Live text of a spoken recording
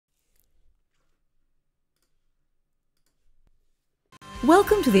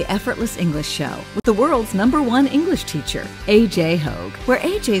Welcome to the Effortless English Show with the world's #1 English teacher, AJ Hogue, where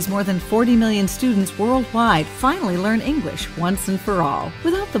AJ's more than 40 million students worldwide finally learn English once and for all,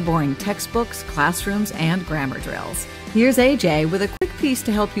 without the boring textbooks, classrooms, and grammar drills. Here's AJ with a quick piece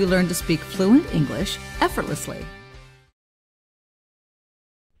to help you learn to speak fluent English effortlessly.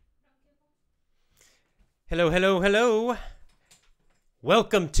 Hello, hello, hello.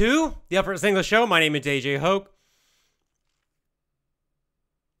 Welcome to the Effortless English Show. My name is AJ Hogue.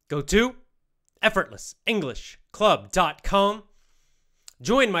 Go to effortlessenglishclub.com.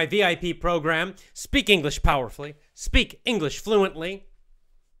 Join my VIP program. Speak English powerfully. Speak English fluently.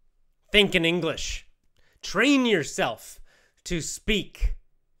 Think in English. Train yourself to speak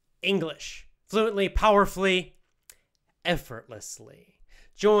English fluently, powerfully, effortlessly.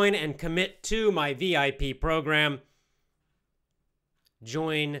 Join and commit to my VIP program.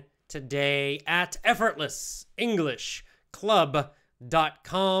 Join today at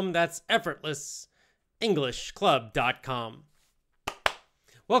effortlessenglishclub.com. That's effortlessenglishclub.com.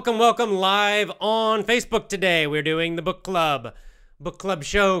 Welcome live on Facebook today. We're doing the book club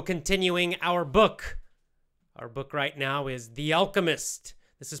show, continuing our book. Our book right now is The Alchemist.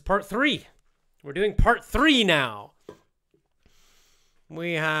 This is part 3. We're doing part 3 now.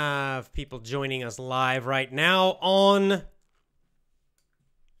 We have people joining us live right now on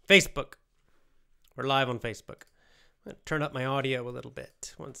Facebook. We're live on Facebook. I'm going to turn up my audio a little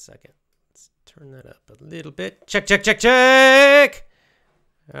bit. 1 second. Let's turn that up a little bit. Check.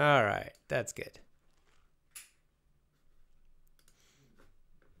 All right. That's good.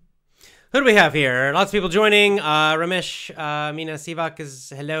 Who do we have here? Lots of people joining. Ramesh, Mina Sivak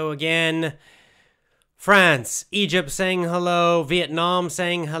is hello again. France, Egypt saying hello. Vietnam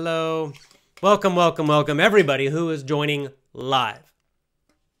saying hello. Welcome, everybody who is joining live.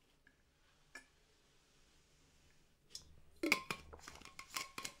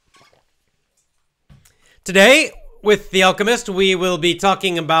 Today, with The Alchemist, we will be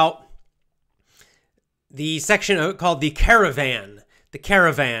talking about the section called The Caravan. A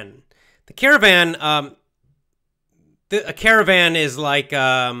caravan is like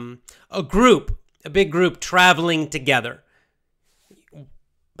a big group traveling together.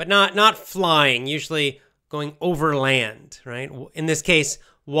 But not flying, usually going overland, right? In this case,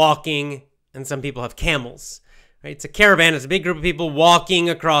 walking, and some people have camels. Right? It's a caravan, it's a big group of people walking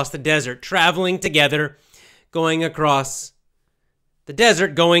across the desert, traveling together, going across the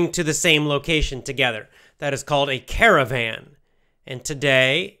desert, going to the same location together. That is called a caravan. And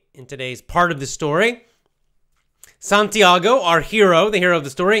today, in today's part of the story, Santiago, our hero, the hero of the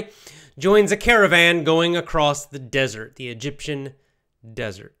story, joins a caravan going across the desert, the Egyptian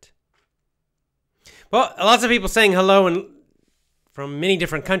desert. Well, lots of people saying hello from many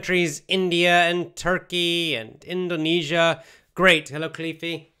different countries, India and Turkey and Indonesia. Great. Hello,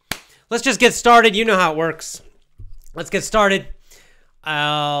 Khalifi. Let's just get started. You know how it works. Let's get started.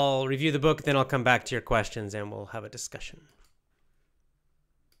 I'll review the book, then I'll come back to your questions and we'll have a discussion.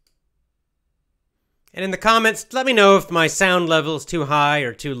 And in the comments, let me know if my sound level is too high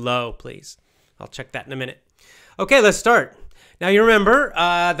or too low, please. I'll check that in a minute. Okay, let's start. Now, you remember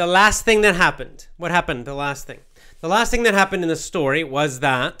the last thing that happened. What happened? The last thing. The last thing that happened in the story was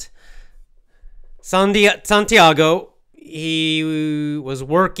that Santiago, he was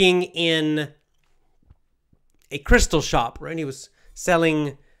working in a crystal shop, right? He was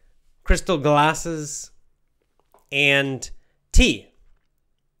selling crystal glasses and tea.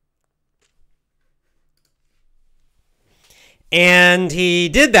 And he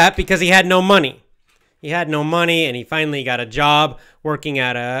did that because he had no money. He had no money, and he finally got a job working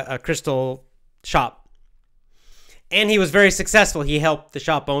at a crystal shop. And he was very successful. He helped the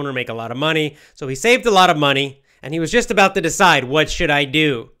shop owner make a lot of money. So he saved a lot of money, and he was just about to decide, what should I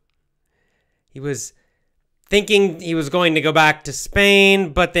do? He was thinking he was going to go back to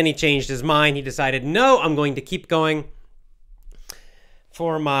Spain, but then he changed his mind. He decided, no, I'm going to keep going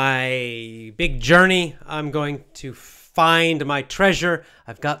for my big journey. I'm going to find my treasure.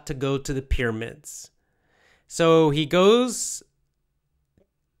 I've got to go to the pyramids. So he goes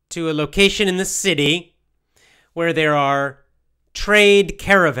to a location in the city where there are trade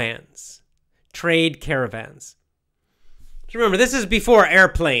caravans. Remember, this is before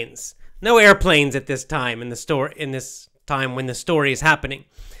airplanes. No airplanes at this time in this time when the story is happening.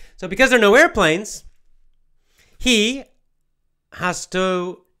 So because there are no airplanes, he has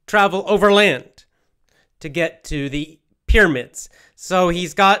to travel overland to get to the pyramids. So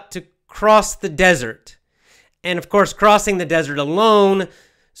he's got to cross the desert. And of course, crossing the desert alone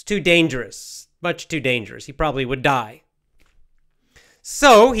is too dangerous. Much too dangerous. He probably would die.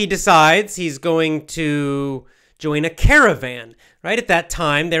 So he decides he's going to join a caravan. Right at that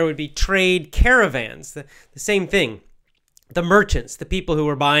time, there would be trade caravans, the same thing. The merchants, the people who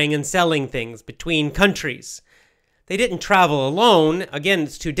were buying and selling things between countries. They didn't travel alone. Again,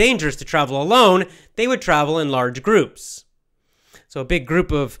 it's too dangerous to travel alone. They would travel in large groups. So a big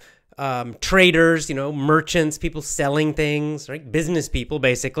group of traders, merchants, people selling things, right? Business people,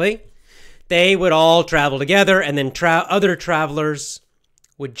 basically. They would all travel together, and then other travelers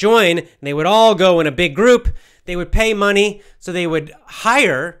would join, and they would all go in a big group. They would pay money, so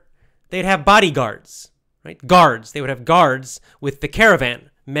they'd have bodyguards. Right? Guards. They would have guards with the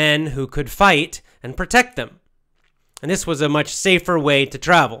caravan, men who could fight and protect them. And this was a much safer way to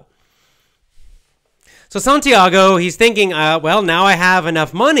travel. So Santiago, he's thinking, well, now I have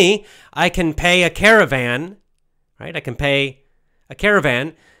enough money, I can pay a caravan, right? I can pay a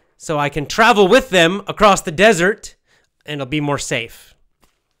caravan so I can travel with them across the desert and it'll be more safe.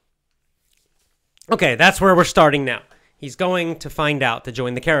 Okay, that's where we're starting now. He's going to find out to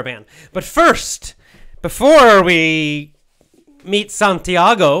join the caravan. But first, before we meet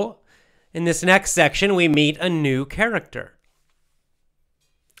Santiago, in this next section, we meet a new character.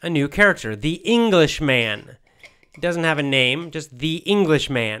 A new character, the Englishman. He doesn't have a name, just the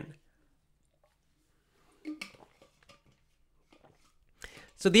Englishman.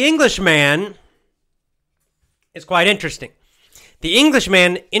 So the Englishman is quite interesting. The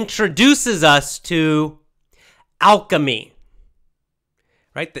Englishman introduces us to alchemy.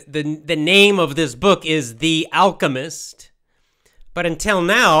 Right? The name of this book is The Alchemist. But until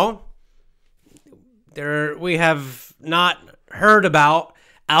now, we have not heard about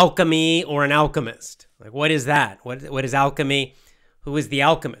alchemy or an alchemist. Like, what is that? What is alchemy? Who is the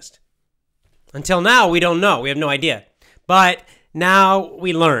alchemist? Until now, we don't know. We have no idea. But now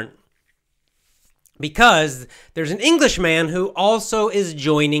we learn. Because there's an Englishman who also is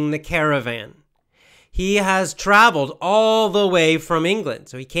joining the caravan. He has traveled all the way from England.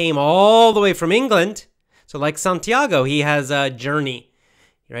 So he came all the way from England. So like Santiago, he has a journey,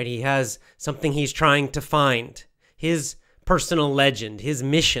 right? He has something he's trying to find. His personal legend, his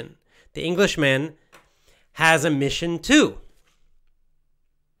mission. The Englishman has a mission too.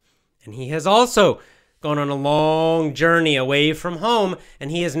 And he has also gone on a long journey away from home,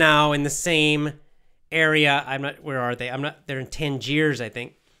 and he is now in the same area. Where are they? They're in Tangiers, I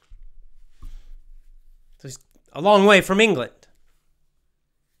think. So he's a long way from England.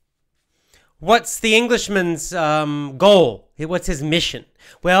 What's the Englishman's goal? What's his mission?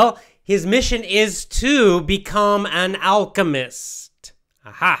 Well, his mission is to become an alchemist.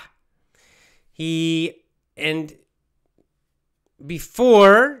 Aha.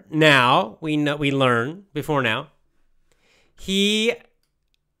 Before now, he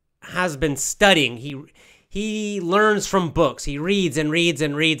has been studying. He learns from books. He reads and reads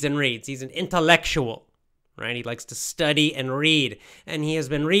and reads and reads. He's an intellectual, right? He likes to study and read. And he has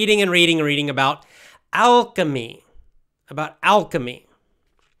been reading and reading and reading about alchemy.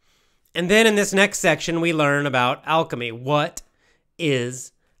 And then in this next section, we learn about alchemy. What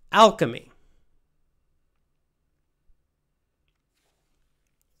is alchemy?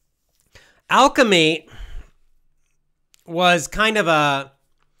 Alchemy was kind of a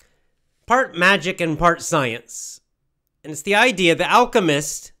part magic and part science. And it's the idea that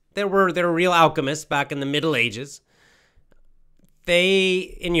alchemists, there were real alchemists back in the Middle Ages.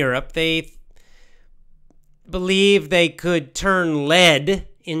 In Europe, they believed they could turn lead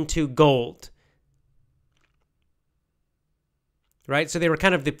into gold. Right? So they were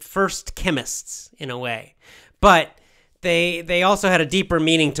kind of the first chemists in a way. But they also had a deeper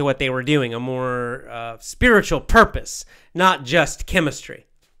meaning to what they were doing, a more spiritual purpose, not just chemistry.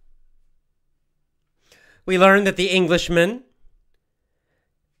 We learned that the Englishman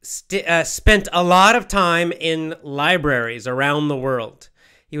spent a lot of time in libraries around the world.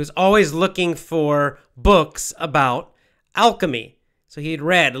 He was always looking for books about alchemy. So he had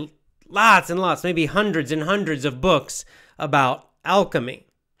read lots and lots, maybe hundreds and hundreds of books about alchemy.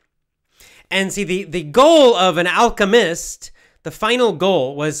 And see, the goal of an alchemist, the final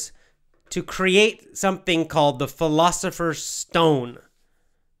goal was to create something called the Philosopher's Stone.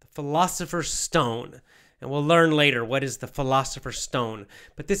 The Philosopher's Stone. And we'll learn later what is the Philosopher's Stone.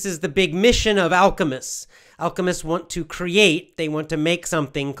 But this is the big mission of alchemists. Alchemists want they want to make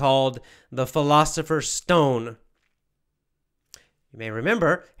something called the Philosopher's Stone. You may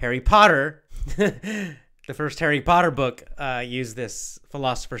remember Harry Potter. The first Harry Potter book used this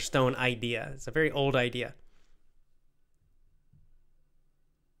Philosopher's Stone idea. It's a very old idea.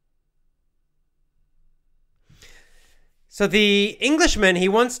 So the Englishman, he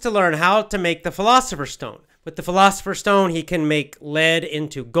wants to learn how to make the Philosopher's Stone. With the Philosopher's Stone, he can make lead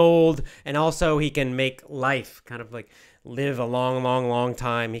into gold, and also he can make life, kind of like live a long, long, long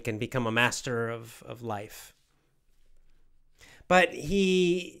time. He can become a master of life. But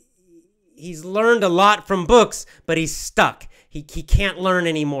he's learned a lot from books, but he's stuck. He can't learn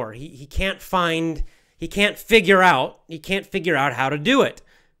anymore. He can't figure out how to do it.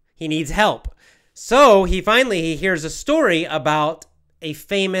 He needs help. So he hears a story about a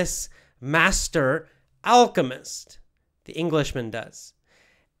famous master alchemist. The Englishman does.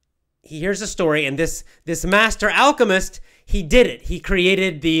 He hears a story, and this master alchemist, he did it. He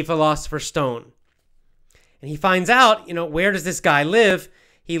created the Philosopher's Stone. And he finds out, where does this guy live?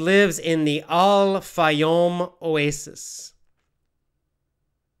 He lives in the Al Fayoum Oasis.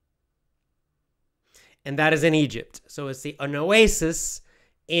 And that is in Egypt. So it's an oasis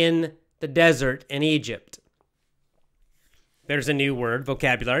in the desert in Egypt. There's a new word,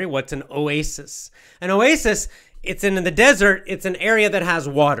 vocabulary. What's an oasis? An oasis, it's in the desert. It's an area that has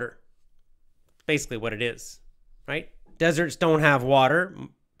water. Basically what it is, right? Deserts don't have water,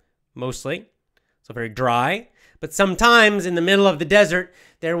 mostly. So very dry. But sometimes in the middle of the desert,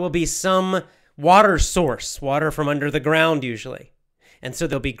 there will be some water source, water from under the ground usually. And so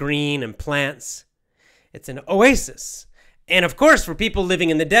there'll be green and plants. It's an oasis. And of course, for people living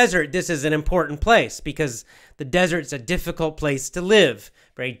in the desert, this is an important place because the desert's a difficult place to live.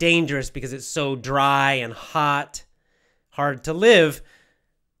 Very dangerous because it's so dry and hot, hard to live.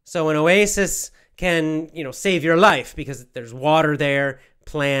 So an oasis can, save your life because there's water there,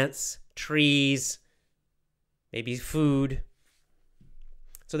 plants, trees, maybe food.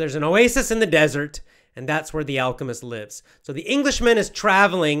 So there's an oasis in the desert, and that's where the alchemist lives. So the Englishman is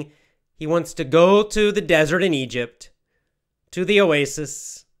traveling. He wants to go to the desert in Egypt, to the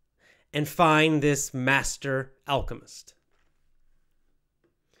oasis, and find this master alchemist.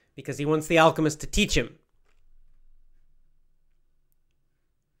 Because he wants the alchemist to teach him.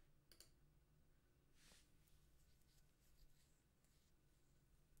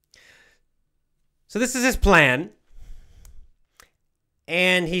 So this is his plan.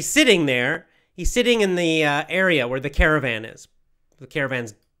 And he's sitting there. He's sitting in the area where the caravan is. The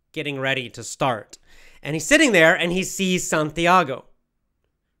caravan's getting ready to start. And he's sitting there and he sees Santiago.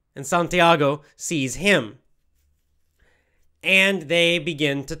 And Santiago sees him. And they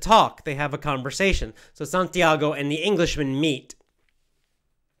begin to talk. They have a conversation. So Santiago and the Englishman meet.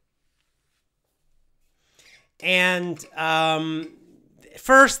 And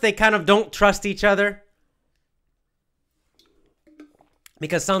first, they kind of don't trust each other.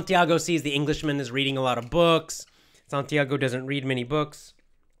 Because Santiago sees the Englishman is reading a lot of books. Santiago doesn't read many books.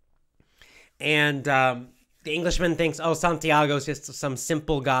 And the Englishman thinks, oh, Santiago's just some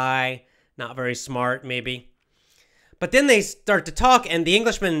simple guy, not very smart, maybe. But then they start to talk, and the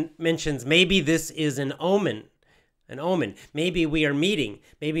Englishman mentions, maybe this is an omen. An omen. Maybe we are meeting.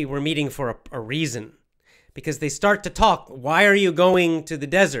 Maybe we're meeting for a reason. Because they start to talk. Why are you going to the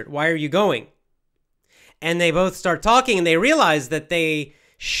desert? Why are you going? And they both start talking, and they realize that they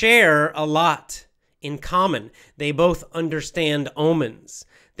share a lot in common. They both understand omens.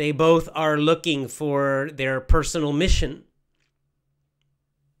 They both are looking for their personal mission.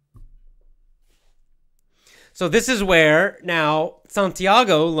 So this is where now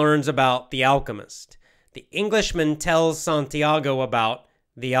Santiago learns about the alchemist. The Englishman tells Santiago about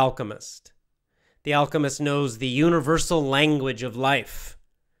the alchemist. The alchemist knows the universal language of life.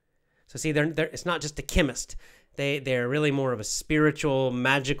 So see, it's not just a chemist. They're really more of a spiritual,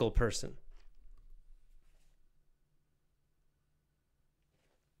 magical person.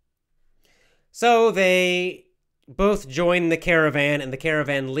 So they both join the caravan, and the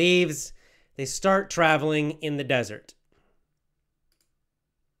caravan leaves. They start traveling in the desert.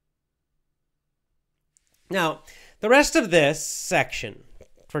 Now, the rest of this section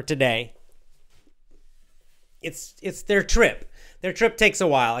for today, it's their trip. Their trip takes a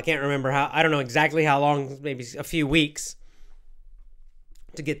while. I can't remember I don't know exactly how long, maybe a few weeks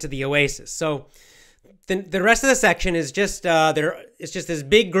to get to the oasis. So the rest of the section is just it's just this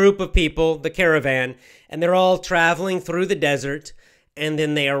big group of people, the caravan, and they're all traveling through the desert, and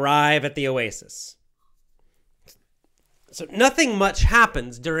then they arrive at the oasis. So nothing much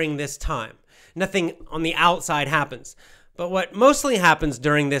happens during this time. Nothing on the outside happens. But what mostly happens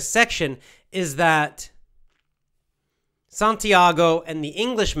during this section is that Santiago and the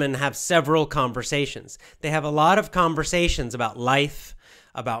Englishman have several conversations. They have a lot of conversations about life,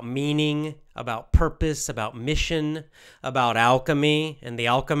 about meaning, about purpose, about mission, about alchemy and the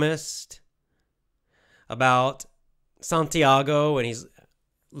alchemist, about Santiago and he's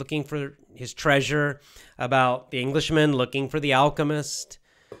looking for his treasure, about the Englishman looking for the alchemist.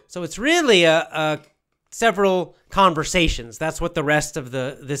 So it's really a several conversations. That's what the rest of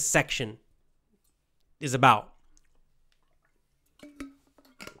this section is about.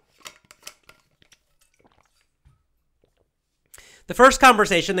 The first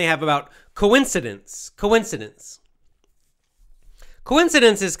conversation they have about coincidence. Coincidence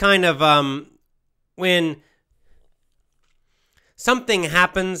is kind of when something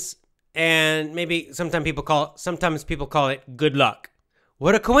happens, and maybe sometimes people call it good luck.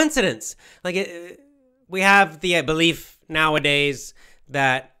 What a coincidence! We have the belief nowadays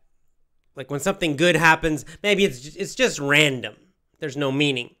that, like, when something good happens, maybe it's just random. There's no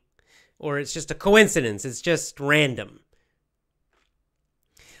meaning, or it's just a coincidence. It's just random.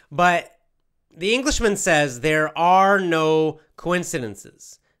 But the Englishman says there are no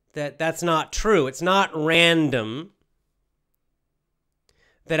coincidences. That's not true. It's not random.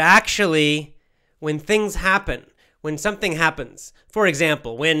 That actually, when things happen, when something happens, for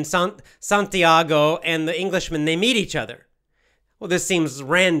example, when Santiago and the Englishman, they meet each other. Well, this seems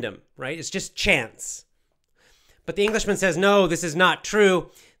random, right? It's just chance. But the Englishman says, no, this is not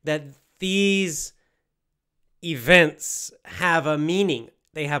true, that these events have a meaning.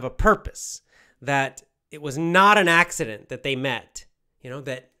 They have a purpose, that it was not an accident that they met.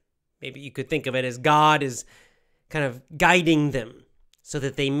 That maybe you could think of it as God is kind of guiding them so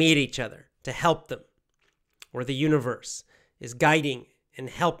that they meet each other to help them, or the universe is guiding and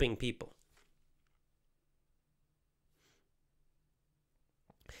helping people.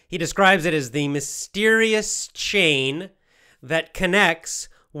 He describes it as the mysterious chain that connects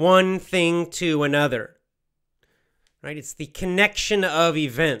one thing to another. Right? It's the connection of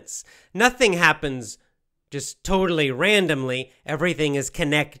events. Nothing happens just totally randomly. Everything is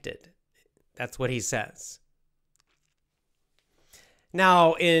connected. That's what he says.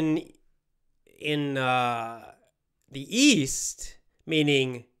 Now, in the East,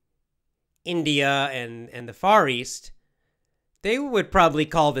 meaning India and the Far East, they would probably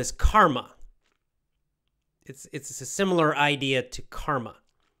call this karma. It's a similar idea to karma.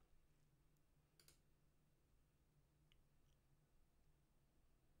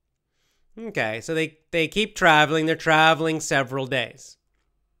 Okay, so they keep traveling. They're traveling several days.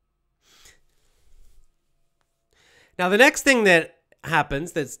 Now, the next thing that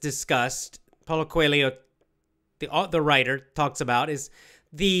happens that's discussed, Paulo Coelho, the writer, talks about is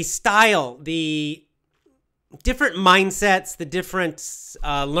the style, the different mindsets, the different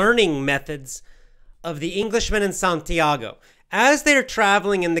learning methods of the Englishman and Santiago. As they're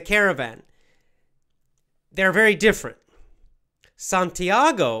traveling in the caravan, they're very different.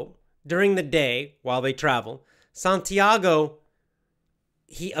 Santiago, during the day, while they travel, Santiago,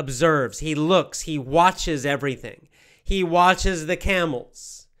 he observes, he looks, he watches everything. He watches the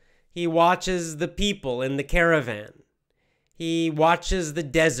camels. He watches the people in the caravan. He watches the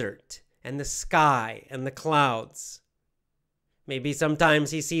desert and the sky and the clouds. Maybe sometimes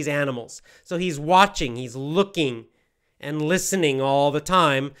he sees animals. So he's watching, he's looking and listening all the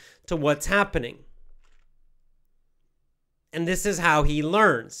time to what's happening. And this is how he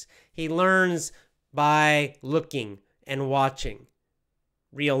learns. He learns by looking and watching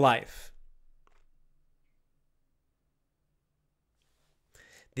real life.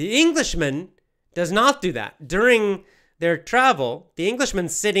 The Englishman does not do that. During their travel, the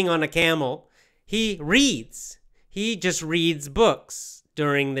Englishman's sitting on a camel. He reads. He just reads books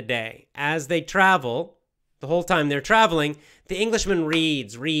during the day. As they travel, the whole time they're traveling, the Englishman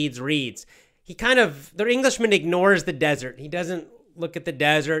reads. The Englishman ignores the desert. He doesn't look at the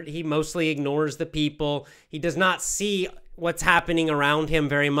desert. He mostly ignores the people. He does not see what's happening around him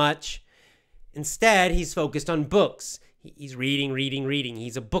very much. Instead, he's focused on books. He's reading.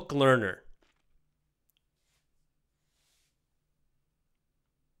 He's a book learner.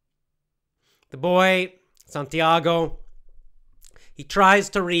 The boy, Santiago, he tries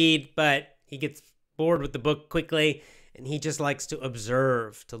to read, but he gets bored with the book quickly, and he just likes to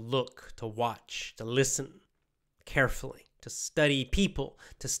observe, to look, to watch, to listen carefully, to study people,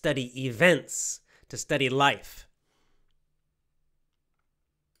 to study events, to study life.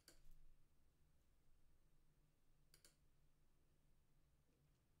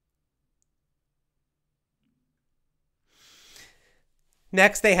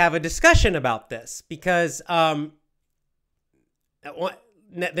 Next, they have a discussion about this because the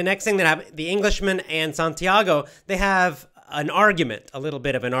next thing that happened, the Englishman and Santiago, they have an argument, a little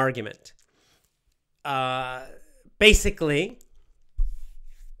bit of an argument. Basically,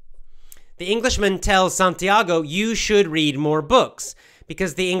 the Englishman tells Santiago, you should read more books,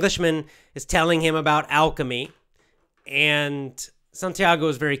 because the Englishman is telling him about alchemy, and Santiago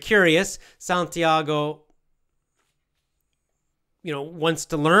is very curious. Santiago wants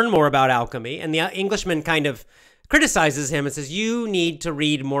to learn more about alchemy, and the Englishman kind of criticizes him and says, you need to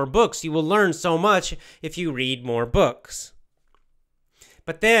read more books. You will learn so much if you read more books.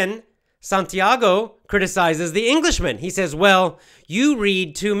 But then Santiago criticizes the Englishman. He says, well, you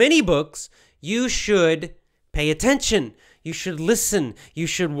read too many books. You should pay attention. You should listen. You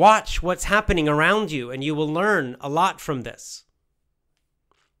should watch what's happening around you, and you will learn a lot from this.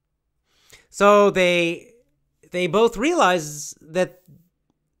 So they both realize that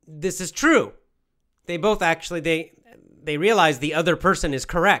this is true. They both actually, they realize the other person is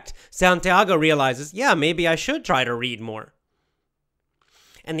correct. Santiago realizes, yeah, maybe I should try to read more.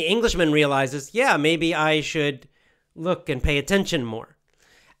 And the Englishman realizes, yeah, maybe I should look and pay attention more.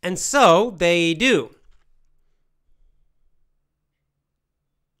 And so they do.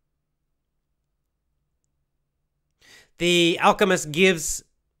 The alchemist gives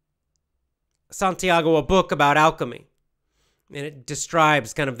Santiago a book about alchemy, and it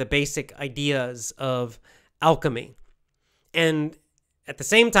describes kind of the basic ideas of alchemy. And at the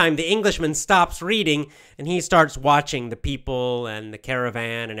same time, the Englishman stops reading and he starts watching the people and the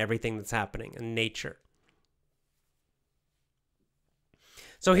caravan and everything that's happening in nature.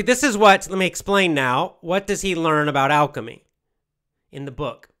 So this is let me explain now, what does he learn about alchemy in the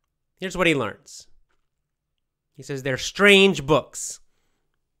book? Here's what he learns. He says they're strange books.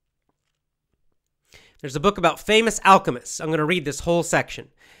 There's a book about famous alchemists. I'm going to read this whole section.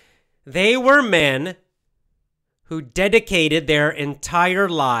 They were men who dedicated their entire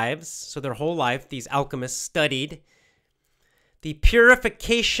lives, so their whole life, these alchemists studied the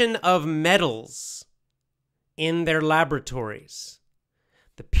purification of metals in their laboratories.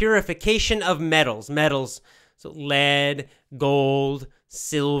 The purification of metals. Metals, so lead, gold,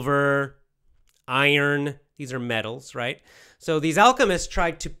 silver, iron. These are metals, right? So these alchemists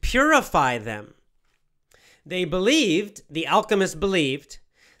tried to purify them. The alchemists believed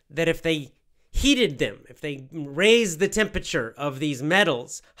that if they heated them, if they raised the temperature of these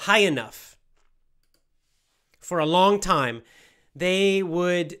metals high enough for a long time, they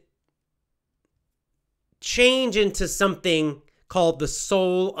would change into something called the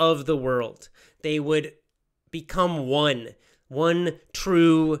soul of the world. They would become one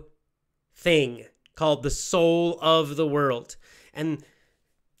true thing called the soul of the world. And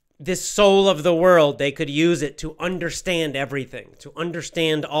this soul of the world, they could use it to understand everything, to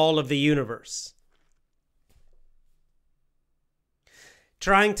understand all of the universe.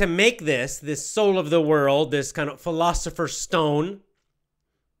 Trying to make this soul of the world, this kind of philosopher's stone,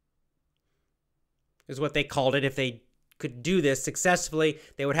 is what they called it. If they could do this successfully,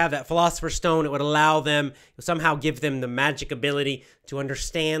 they would have that philosopher's stone. It would allow them, somehow give them the magic ability to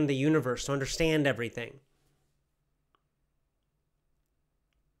understand the universe, to understand everything.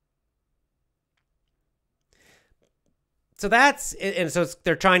 So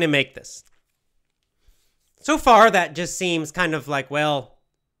they're trying to make this. So far, that just seems kind of like, well,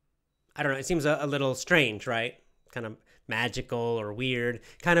 I don't know, it seems a little strange, right? Kind of magical or weird,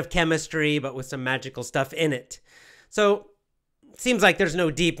 kind of chemistry, but with some magical stuff in it. So it seems like there's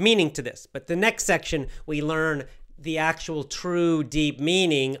no deep meaning to this. But the next section, we learn the actual true deep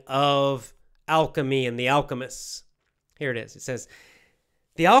meaning of alchemy and the alchemists. Here it is. It says,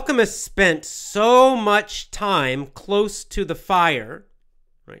 the alchemists spent so much time close to the fire,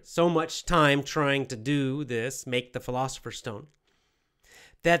 right? So much time trying to do this, make the philosopher's stone,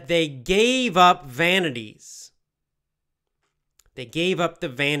 that they gave up vanities. They gave up the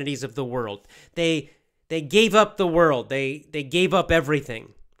vanities of the world. They gave up the world. They gave up everything,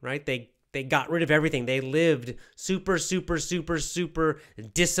 right? They got rid of everything. They lived super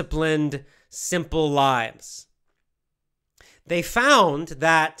disciplined, simple lives. They found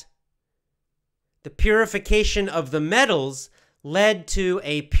that the purification of the metals led to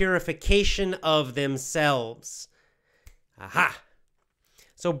a purification of themselves. Aha!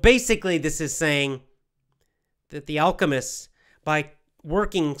 So basically, this is saying that the alchemists, by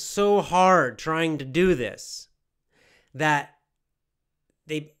working so hard trying to do this, that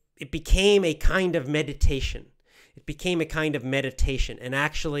it became a kind of meditation. It became a kind of meditation. And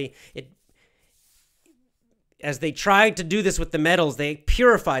actually, as they tried to do this with the metals, they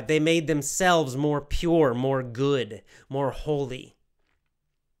purified. They made themselves more pure, more good, more holy,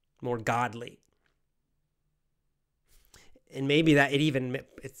 more godly. And maybe that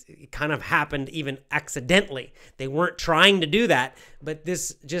it kind of happened even accidentally. They weren't trying to do that, but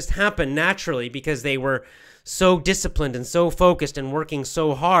this just happened naturally because they were so disciplined and so focused and working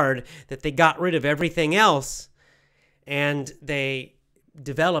so hard that they got rid of everything else and they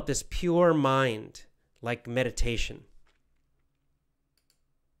developed this pure mind, like meditation.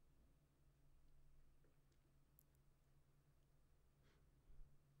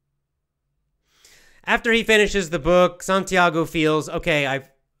 After he finishes the book, Santiago feels, okay,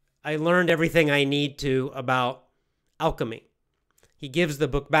 I learned everything I need to about alchemy. He gives the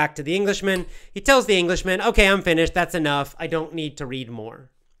book back to the Englishman. He tells the Englishman, okay, I'm finished. That's enough. I don't need to read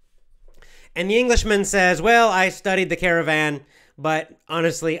more. And the Englishman says, well, I studied the Caravan, but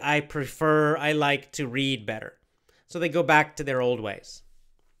honestly, I like to read better. So they go back to their old ways.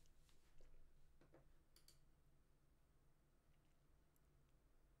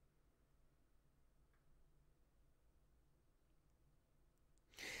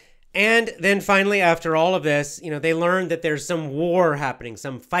 And then finally, after all of this, they learn that there's some war happening,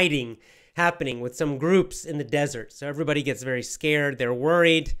 some fighting happening with some groups in the desert. So everybody gets very scared. They're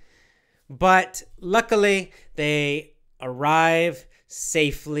worried. But luckily, they arrive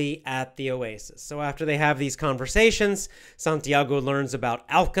safely at the oasis. So after they have these conversations, Santiago learns about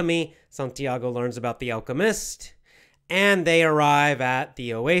alchemy. Santiago learns about the alchemist. And they arrive at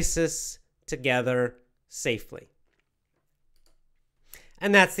the oasis together safely.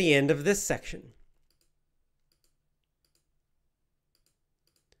 And that's the end of this section.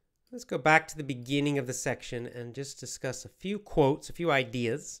 Let's go back to the beginning of the section and just discuss a few quotes, a few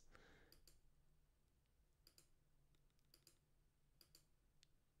ideas.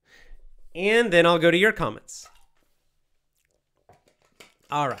 And then I'll go to your comments.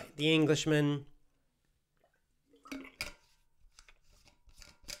 All right, the Englishman.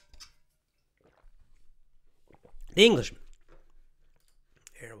 The Englishman.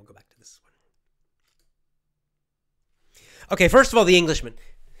 Here, we'll go back to this one. Okay, first of all, the Englishman.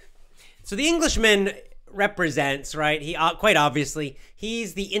 So the Englishman represents, right, he quite obviously,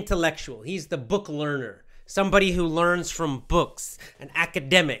 he's the intellectual. He's the book learner. Somebody who learns from books, an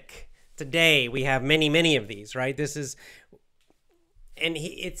academic. Today, we have many, many of these, right? This is, and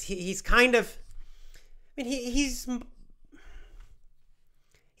he's kind of, I mean,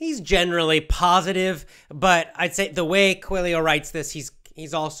 he's generally positive, but I'd say the way Coelho writes this,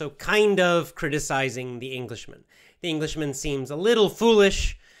 he's also kind of criticizing the Englishman. The Englishman seems a little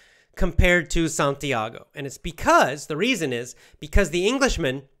foolish compared to Santiago. And it's because, the reason is, because the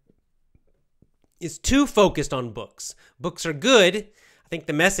Englishman is too focused on books. Books are good. I think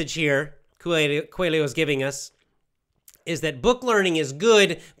the message here Coelho is giving us is that book learning is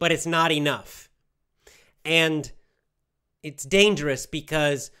good, but it's not enough. And it's dangerous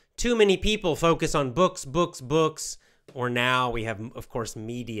because too many people focus on books, or now we have, of course,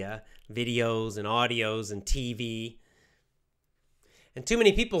 media, videos and audios and TV. And too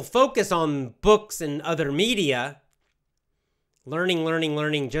many people focus on books and other media,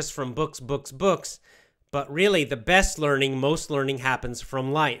 learning just from books. But really, the best learning, most learning happens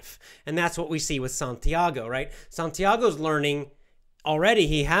from life. And that's what we see with Santiago, right? Santiago's learning, already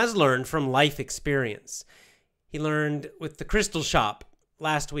he has learned from life experience. He learned with the crystal shop.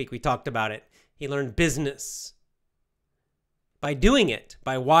 Last week we talked about it. He learned business by doing it,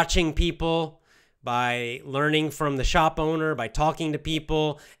 by watching people, by learning from the shop owner, by talking to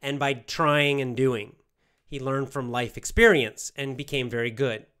people, and by trying and doing. He learned from life experience and became very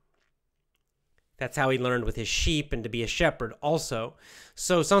good. That's how he learned with his sheep and to be a shepherd also.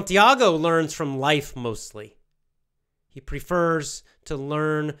 So Santiago learns from life mostly. He prefers to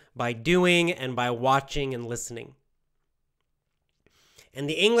learn by doing and by watching and listening. And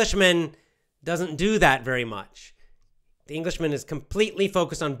the Englishman doesn't do that very much. The Englishman is completely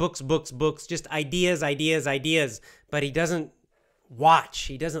focused on books, just ideas. But he doesn't watch.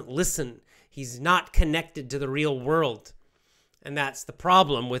 He doesn't listen. He's not connected to the real world. And that's the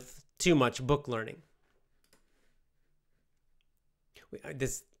problem with too much book learning.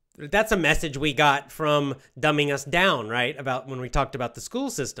 That's a message we got from dumbing us down, right? About when we talked about the school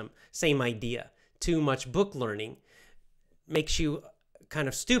system. Same idea. Too much book learning makes you kind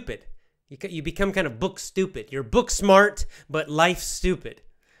of stupid. You become kind of book stupid. You're book smart, but life stupid.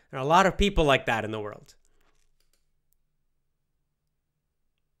 There are a lot of people like that in the world.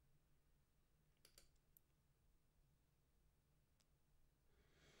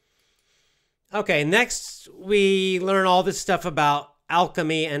 Okay, next we learn all this stuff about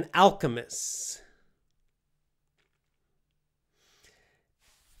alchemy and alchemists.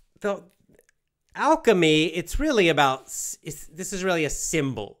 The alchemy, it's really about, this is really a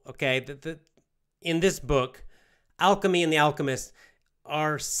symbol, okay? In this book, alchemy and the alchemist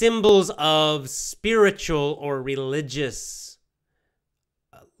are symbols of spiritual or religious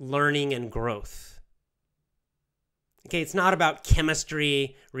learning and growth. Okay, it's not about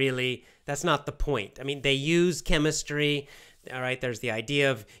chemistry, really. That's not the point. I mean, they use chemistry. All right, there's the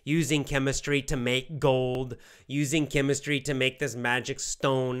idea of using chemistry to make gold, using chemistry to make this magic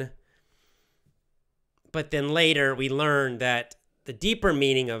stone. But then later we learn that the deeper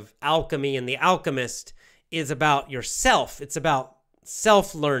meaning of alchemy and the alchemist is about yourself. It's about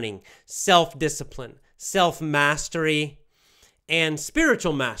self-learning, self-discipline, self-mastery, and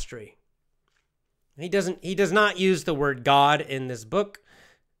spiritual mastery. He does not use the word God in this book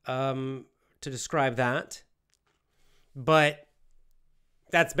to describe that, but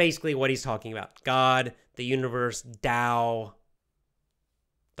that's basically what he's talking about. God, the universe, Tao,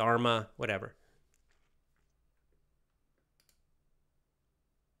 Dharma, whatever.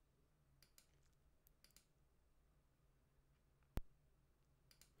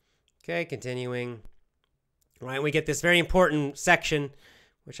 Okay, continuing. All right, we get this very important section,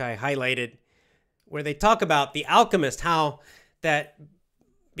 which I highlighted, where they talk about the alchemist, how that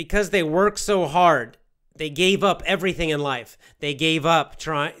because they work so hard, they gave up everything in life. They gave up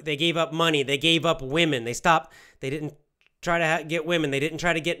money, they gave up women. They didn't try to get women, they didn't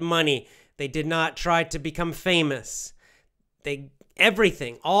try to get money. They did not try to become famous.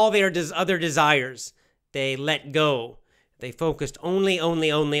 Everything, all their other desires, they let go. They focused only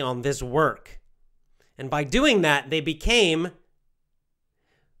on this work. And by doing that, they became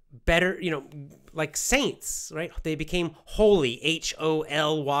better, like saints, right? They became holy,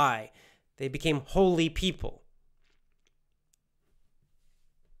 Holy. They became holy people.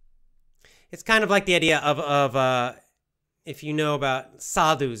 It's kind of like the idea of if you know about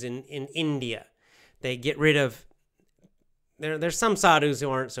sadhus in India, they get rid of, there's some sadhus who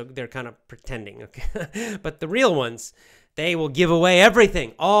aren't, so they're kind of pretending, okay? But the real ones, they will give away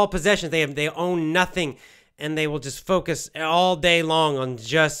everything, all possessions. They own nothing, and they will just focus all day long on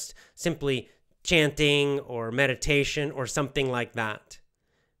just simply chanting or meditation or something like that.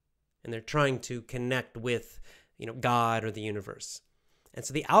 And they're trying to connect with, God or the universe. And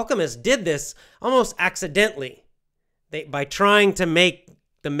so the alchemists did this almost accidentally. By trying to make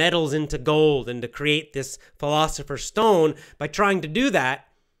the metals into gold and to create this philosopher's stone, by trying to do that,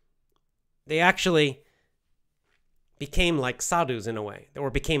 they actually became like sadhus in a way, or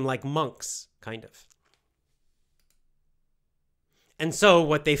became like monks, kind of. And so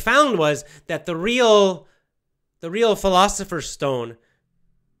what they found was that the real philosopher's stone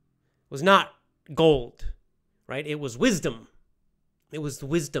was not gold, right? It was wisdom. It was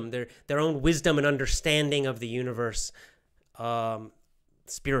wisdom, their own wisdom and understanding of the universe,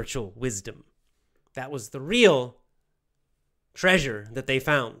 spiritual wisdom. That was the real treasure that they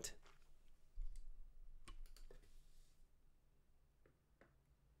found.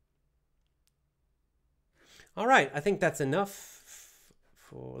 All right, I think that's enough.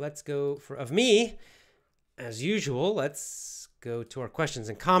 Of me. As usual, let's go to our questions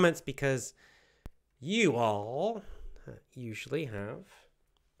and comments, because you all usually have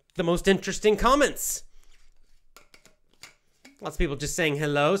the most interesting comments. Lots of people just saying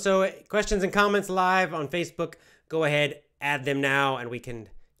hello. So questions and comments live on Facebook. Go ahead, add them now, and we can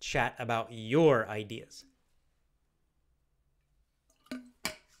chat about your ideas.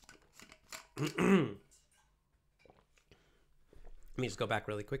 Let me just go back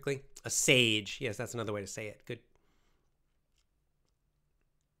really quickly. A sage. Yes, that's another way to say it. Good.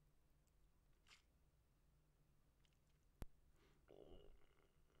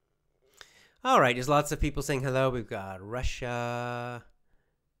 All right, there's lots of people saying hello. We've got Russia,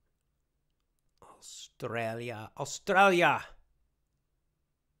 Australia.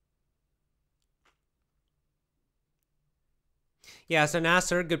 Yeah, so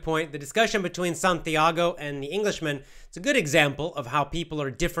Nasser, good point. The discussion between Santiago and the Englishman, it's a good example of how people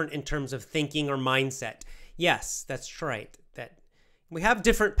are different in terms of thinking or mindset. Yes, that's right. That we have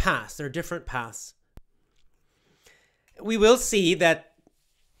different paths. There are different paths. We will see that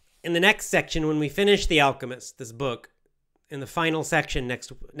in the next section, when we finish The Alchemist, this book, in the final section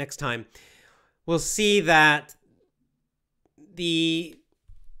next time, we'll see that the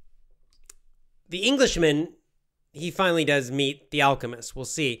Englishman, he finally does meet the alchemist. We'll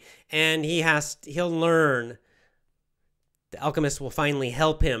see. And he'll learn. The alchemist will finally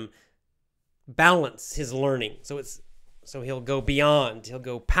help him balance his learning. So he'll go beyond, he'll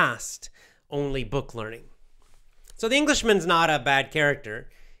go past only book learning. So the Englishman's not a bad character.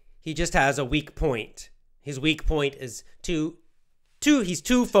 He just has a weak point. His weak point is he's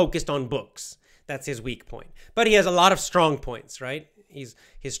too focused on books. That's his weak point. But he has a lot of strong points, right?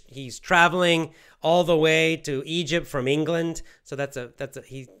 He's traveling all the way to Egypt from England. So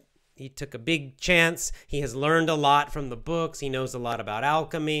he took a big chance. He has learned a lot from the books. He knows a lot about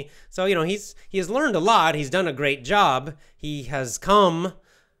alchemy. So, he has learned a lot. He's done a great job. He has come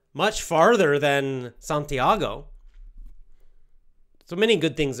much farther than Santiago. So many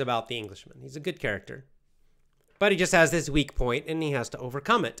good things about the Englishman. He's a good character. But he just has this weak point, and he has to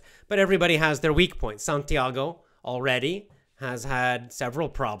overcome it. But everybody has their weak points. Santiago already has had several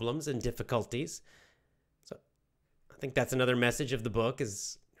problems and difficulties. So I think that's another message of the book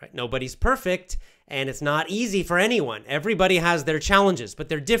is, right, nobody's perfect, and it's not easy for anyone. Everybody has their challenges, but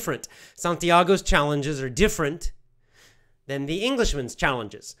they're different. Santiago's challenges are different than the Englishman's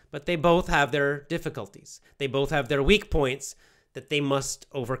challenges, but they both have their difficulties. They both have their weak points that they must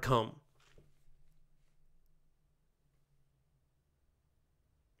overcome.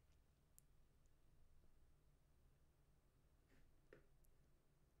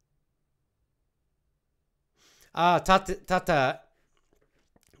 Tata,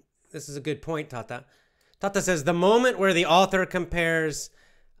 this is a good point, Tata. Tata says, the moment where the author compares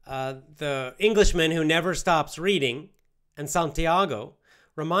the Englishman who never stops reading and Santiago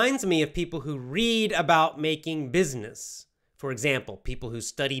reminds me of people who read about making business. For example, people who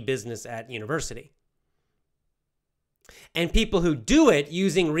study business at university. And people who do it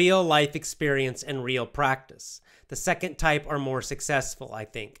using real life experience and real practice. The second type are more successful, I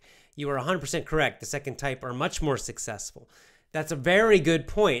think. You are 100% correct. The second type are much more successful. That's a very good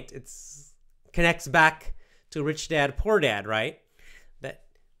point. It connects back to Rich Dad, Poor Dad, right? That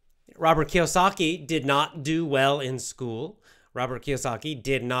Robert Kiyosaki did not do well in school. Robert Kiyosaki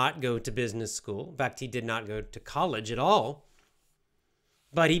did not go to business school. In fact, he did not go to college at all.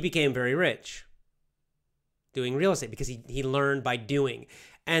 But he became very rich doing real estate because he learned by doing.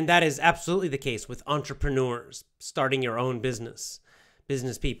 And that is absolutely the case with entrepreneurs, starting your own business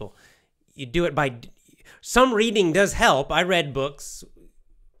people. You do it by... Some reading does help. I read books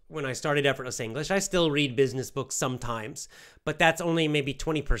when I started Effortless English. I still read business books sometimes, but that's only maybe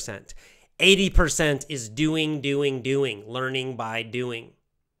 20%. 80% is doing, learning by doing.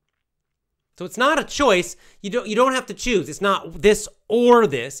 So it's not a choice. You don't have to choose. It's not this or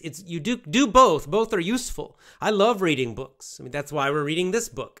this. It's you do both. Both are useful. I love reading books. I mean, that's why we're reading this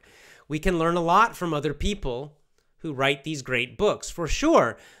book. We can learn a lot from other people who write these great books, for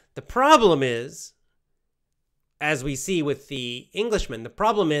sure. The problem is, as we see with the Englishman, the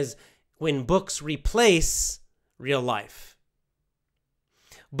problem is when books replace real life.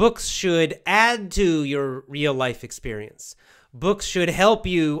 Books should add to your real life experience. Books should help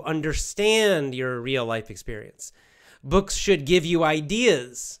you understand your real life experience. Books should give you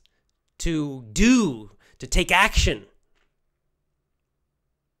ideas to do, to take action.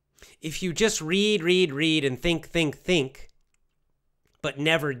 If you just read and think, but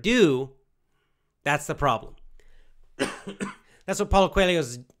never do, that's the problem. That's what Paulo Coelho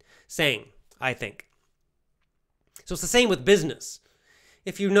is saying, I think. So it's the same with business.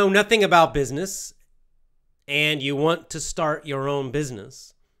 If you know nothing about business and you want to start your own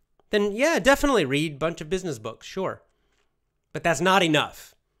business, then yeah, definitely read a bunch of business books, sure. But that's not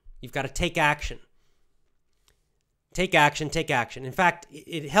enough. You've got to take action. Take action. In fact,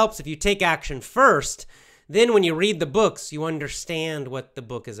 it helps if you take action first. Then when you read the books, you understand what the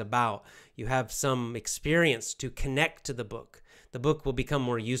book is about. You have some experience to connect to the book. The book will become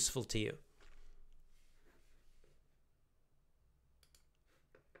more useful to you.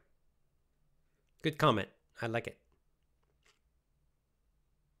 Good comment. I like it.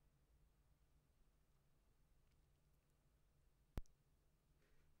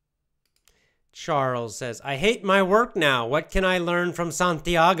 Charles says, I hate my work now. What can I learn from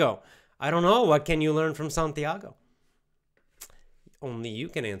Santiago? I don't know. What can you learn from Santiago? Only you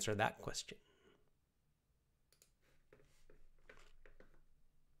can answer that question.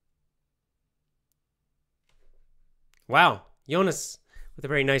 Wow. Jonas with a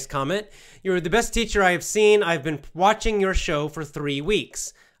very nice comment. You're the best teacher I have seen. I've been watching your show for 3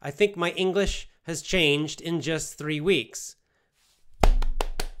 weeks. I think my English has changed in just 3 weeks.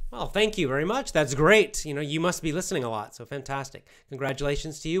 Well, thank you very much. That's great. You know, you must be listening a lot, so fantastic.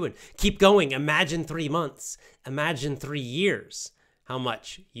 Congratulations to you, and keep going. Imagine 3 months. Imagine 3 years how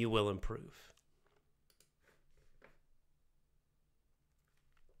much you will improve.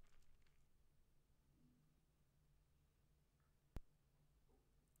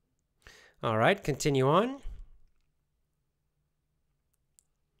 All right, continue on.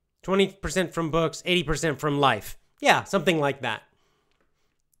 20% from books, 80% from life. Yeah, something like that.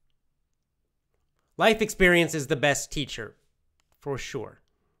 Life experience is the best teacher, for sure.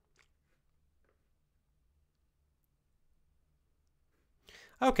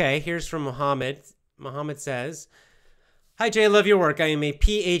 Okay, here's from Mohammed. Mohammed says, Hi Jay, I love your work. I am a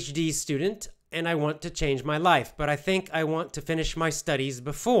PhD student and I want to change my life, but I think I want to finish my studies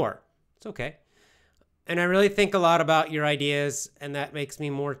before. It's okay. And I really think a lot about your ideas, and that makes me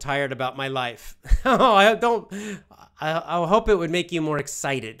more tired about my life. I hope it would make you more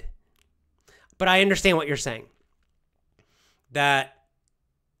excited. But I understand what you're saying. That,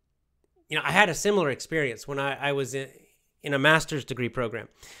 you know, I had a similar experience when I was in a master's degree program.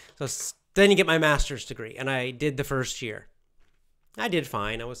 So then you get my master's degree, and I did the first year. I did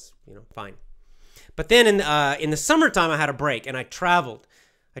fine. I was, fine. But then in the summertime, I had a break, and I traveled.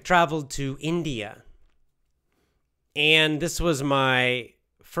 I traveled to India. And this was my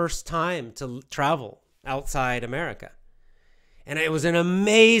first time to travel outside America. And it was an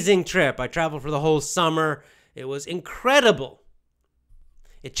amazing trip. I traveled for the whole summer. It was incredible.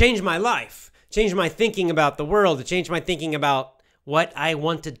 It changed my life, changed my thinking about the world. It changed my thinking about what I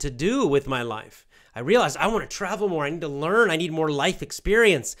wanted to do with my life. I realized I want to travel more. I need to learn. I need more life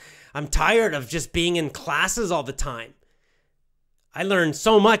experience. I'm tired of just being in classes all the time. I learned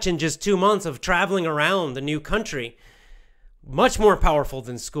so much in just 2 months of traveling around the new country. Much more powerful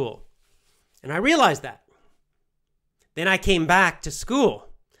than school. And I realized that. Then I came back to school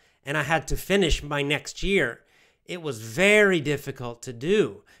and I had to finish my next year. It was very difficult to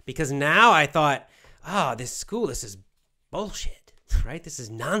do because now I thought, this school, this is bullshit, right? This is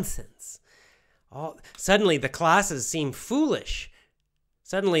nonsense. Suddenly the classes seem foolish.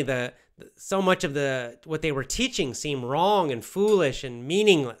 Suddenly so much of what they were teaching seemed wrong and foolish and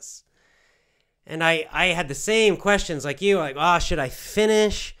meaningless. And I had the same questions like you, like, should I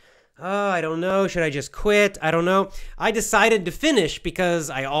finish? I don't know. Should I just quit? I don't know. I decided to finish because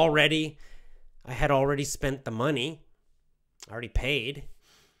I had already spent the money, already paid.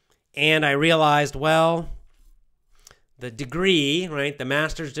 And I realized, well, the degree, right, the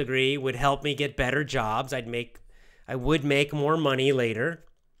master's degree would help me get better jobs. I would make more money later.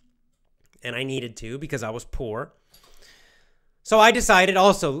 And I needed to because I was poor. So I decided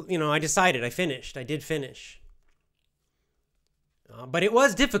also, I finished. I did finish. But it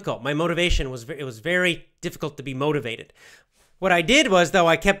was difficult. My motivation was very difficult to be motivated. What I did was, though,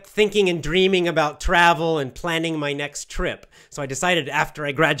 I kept thinking and dreaming about travel and planning my next trip. So I decided after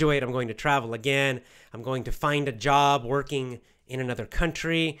I graduate, I'm going to travel again. I'm going to find a job working in another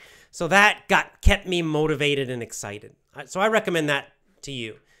country. So that kept me motivated and excited. So I recommend that to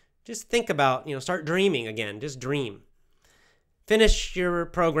you. Just think about, start dreaming again. Just dream. Finish your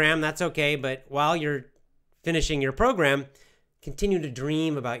program, that's okay. But while you're finishing your program, continue to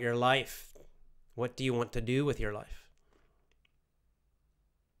dream about your life. What do you want to do with your life?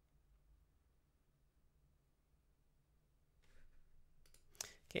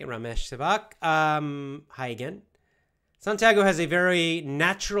 Okay, Ramesh Sivak. Hi again. Santiago has a very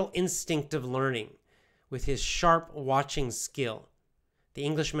natural instinct of learning with his sharp watching skill. The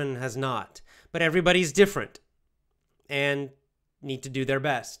Englishman has not. But everybody's different and need to do their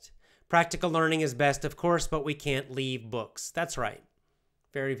best. Practical learning is best, of course, but we can't leave books. That's right.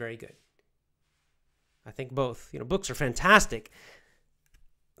 Very, very good. I think both. Books are fantastic.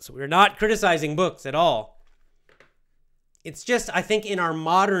 So we're not criticizing books at all. It's just, I think, in our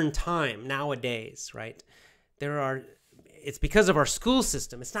modern time nowadays, right? It's because of our school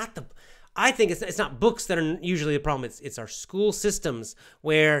system. I think it's not books that are usually the problem. It's our school systems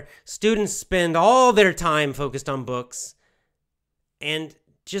where students spend all their time focused on books and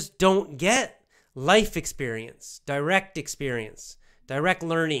just don't get life experience, direct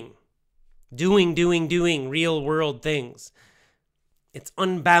learning, doing real world things. It's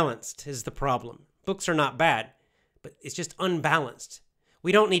unbalanced is the problem. Books are not bad, but it's just unbalanced.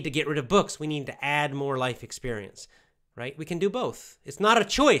 We don't need to get rid of books. We need to add more life experience, right? We can do both. It's not a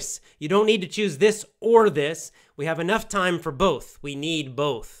choice. You don't need to choose this or this. We have enough time for both. We need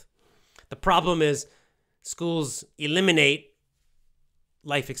both. The problem is schools eliminate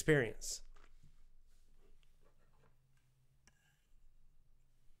life experience.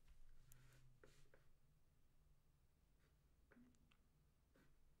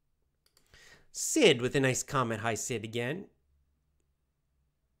 Sid with a nice comment. Hi, Sid, again.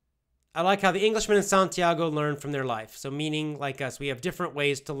 I like how the Englishman and Santiago learn from their life. So meaning, like us, we have different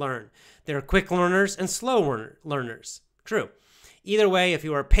ways to learn. There are quick learners and slow learners. True. Either way, if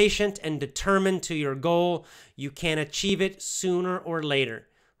you are patient and determined to your goal, you can achieve it sooner or later.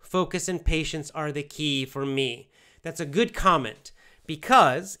 Focus and patience are the key for me. That's a good comment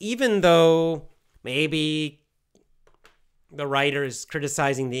because even though maybe the writer is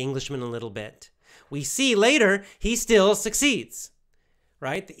criticizing the Englishman a little bit, we see later he still succeeds,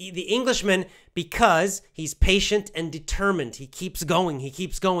 right? The Englishman, because he's patient and determined, he keeps going,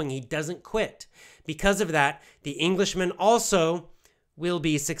 he doesn't quit. Because of that, the Englishman also will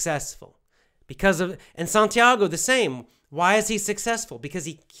be successful. And Santiago, the same. Why is he successful? Because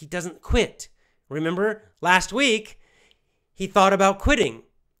he doesn't quit. Remember, last week, he thought about quitting,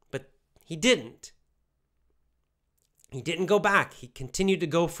 but he didn't. He didn't go back. He continued to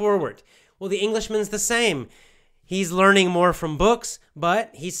go forward. Well, the Englishman's the same. He's learning more from books,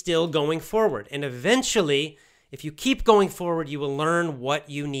 but he's still going forward. And eventually, If you keep going forward, you will learn what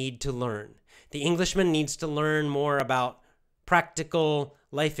you need to learn. The Englishman needs to learn more about practical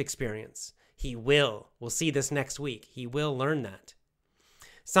life experience. He will. We'll see this next week. He will learn that.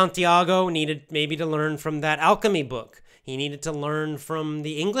 Santiago needed maybe to learn from that alchemy book. He needed to learn from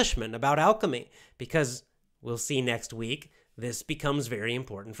the Englishman about alchemy because we'll see next week this becomes very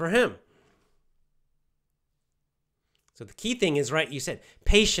important for him. So the key thing is, right, you said,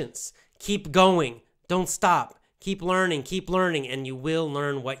 patience, keep going, don't stop, keep learning, and you will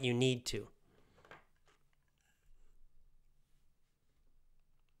learn what you need to.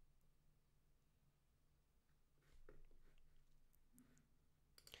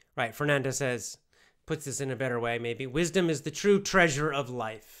 Right, Fernanda says, puts this in a better way maybe, wisdom is the true treasure of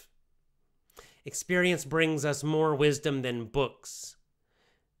life. Experience brings us more wisdom than books,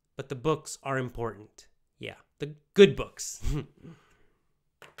 but the books are important. Yeah, the good books.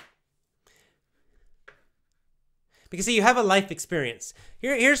 Because see, you have a life experience.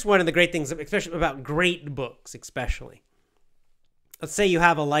 Here's one of the great things, especially about great books, especially. Let's say you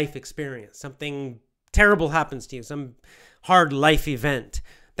have a life experience. Something terrible happens to you, some hard life event.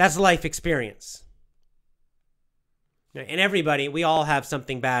 That's life experience. And everybody, we all have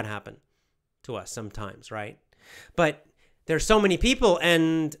something bad happen to us sometimes, right? But there's so many people,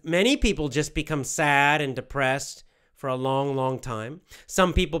 and many people just become sad and depressed for a long, long time.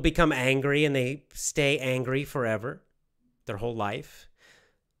 Some people become angry and they stay angry forever, their whole life.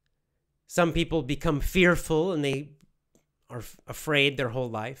 Some people become fearful and they are afraid their whole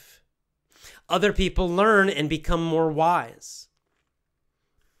life. Other people learn and become more wise.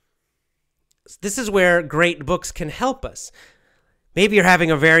 This is where great books can help us. Maybe you're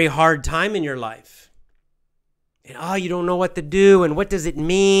having a very hard time in your life. And you don't know what to do, and what does it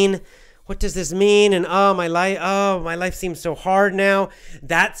mean? What does this mean? And my life seems so hard now.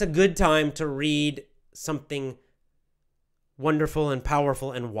 That's a good time to read something wonderful and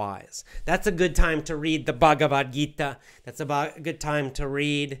powerful and wise. That's a good time to read the Bhagavad Gita. That's a good time to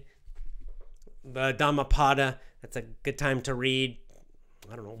read the Dhammapada. That's a good time to read,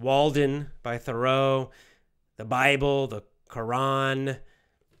 Walden by Thoreau, the Bible, the Quran,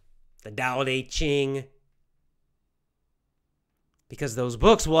 the Tao Te Ching. Because those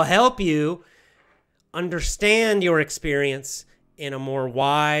books will help you understand your experience in a more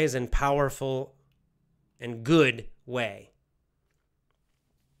wise and powerful and good way.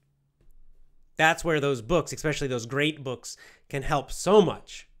 That's where those books, especially those great books, can help so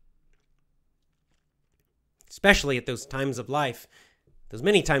much. Especially at those times of life, those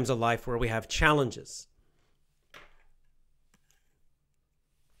many times of life where we have challenges.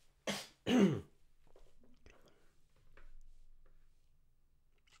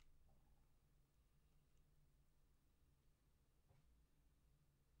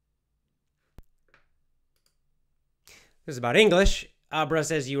 This is about English. Abra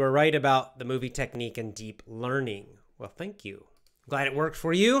says you were right about the movie technique and deep learning. Well, thank you. Glad it worked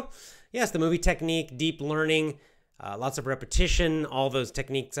for you. Yes, the movie technique, deep learning, lots of repetition, all those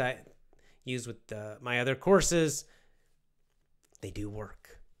techniques I use with my other courses, they do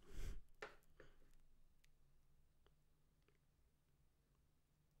work.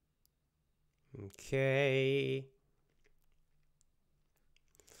 Okay.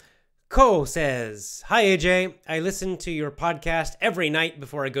 Ko says, "Hi AJ, I listen to your podcast every night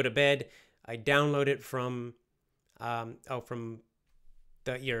before I go to bed. I download it from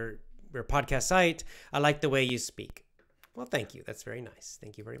your podcast site. I like the way you speak." Well, thank you. That's very nice.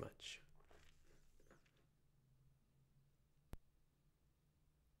 Thank you very much.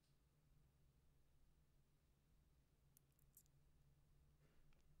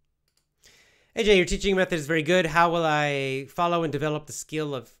 AJ, your teaching method is very good. How will I follow and develop the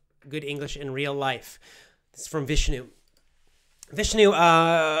skill of good English in real life? This is from Vishnu. Vishnu,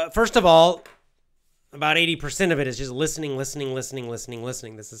 first of all, about 80% of it is just listening.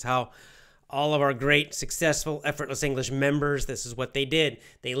 This is how all of our great, successful, effortless English members, this is what they did.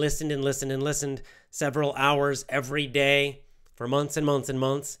 They listened several hours every day for months and months and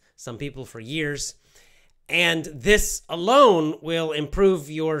months, some people for years. And this alone will improve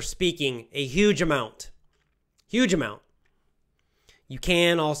your speaking a huge amount. Huge amount. You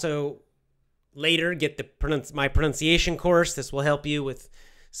can also later get my pronunciation course. This will help you with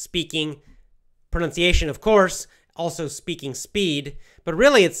speaking pronunciation, of course, also speaking speed. But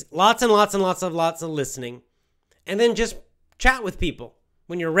really, it's lots and lots of listening. And then just chat with people.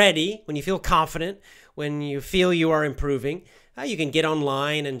 When you're ready, when you feel confident, when you feel you are improving, you can get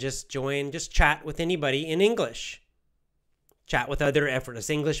online and just chat with anybody in English. Chat with other Effortless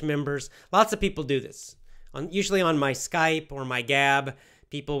English members. Lots of people do this. Usually on my Skype or my Gab,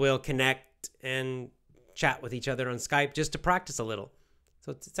 people will connect and chat with each other on Skype just to practice a little.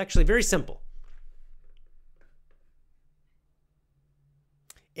 So it's actually very simple.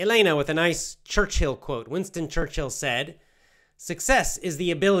 Elena with a nice Churchill quote. Winston Churchill said, "Success is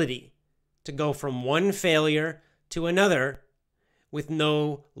the ability to go from one failure to another with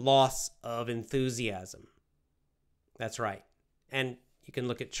no loss of enthusiasm." That's right. And you can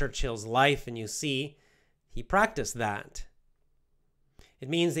look at Churchill's life and you see he practiced that. It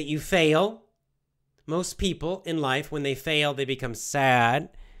means that you fail. Most people in life, when they fail, they become sad.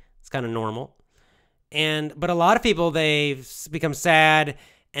 It's kind of normal. But a lot of people, they become sad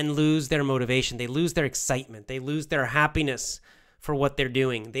and lose their motivation. They lose their excitement. They lose their happiness for what they're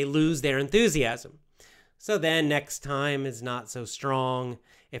doing. They lose their enthusiasm. So then next time is not so strong.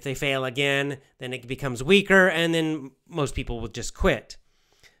 If they fail again, then it becomes weaker, and then most people will just quit.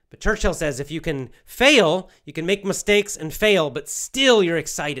 But Churchill says if you can fail, you can make mistakes and fail, but still you're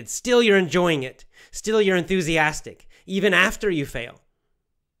excited, still you're enjoying it, still you're enthusiastic, even after you fail.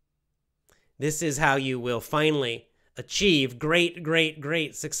 This is how you will finally achieve great, great,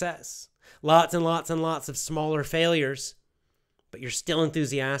 great success. Lots and lots and lots of smaller failures, but you're still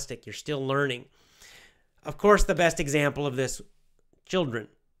enthusiastic, you're still learning. Of course, the best example of this, children.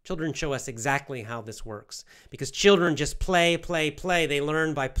 Children show us exactly how this works, because children just play, play, play. They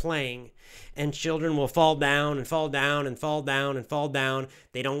learn by playing, and children will fall down and fall down and fall down and fall down.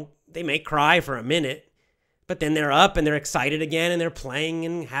 They may cry for a minute, but then they're up and they're excited again and they're playing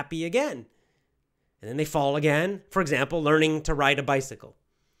and happy again. And then they fall again. For example, learning to ride a bicycle.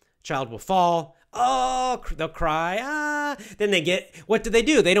 Child will fall. Oh, they'll cry. Ah. Then what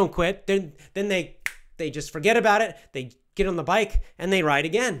do? They don't quit. Then they just forget about it. They get on the bike and they ride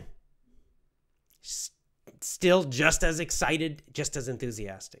again. Still just as excited, just as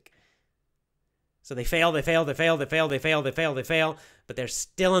enthusiastic. So they fail, but they're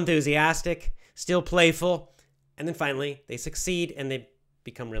still enthusiastic, still playful, and then finally they succeed and they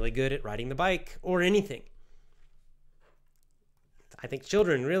become really good at riding the bike or anything. I think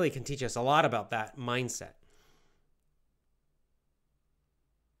children really can teach us a lot about that mindset.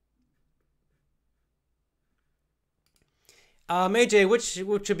 AJ, which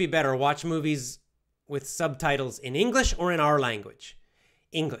would be better? Watch movies with subtitles in English or in our language?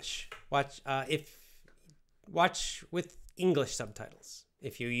 English. Watch with English subtitles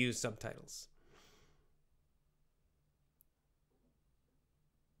if you use subtitles.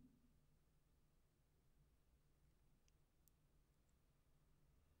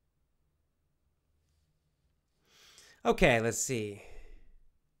 Okay, let's see.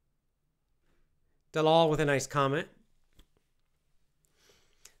 Dalal with a nice comment.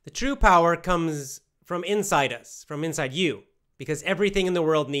 The true power comes from inside us, from inside you, because everything in the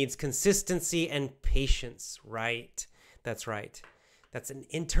world needs consistency and patience, right? That's right. That's an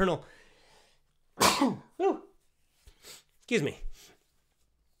internal... Excuse me.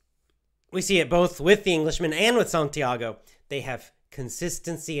 We see it both with the Englishman and with Santiago. They have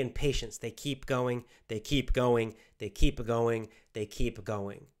consistency and patience. They keep going, they keep going, they keep going, they keep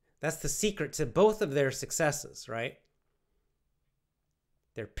going. That's the secret to both of their successes, right?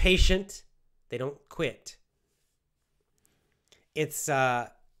 They're patient. They don't quit. It's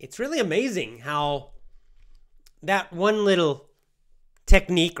really amazing how that one little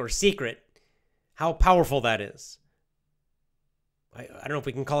technique or secret, how powerful that is. I don't know if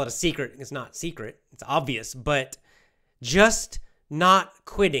we can call it a secret. It's not secret. It's obvious. But just not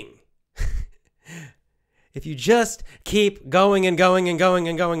quitting. If you just keep going and going and going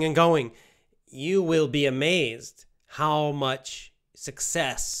and going and going, you will be amazed how much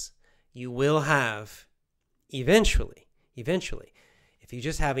success you will have eventually. If you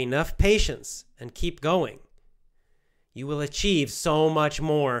just have enough patience and keep going, you will achieve so much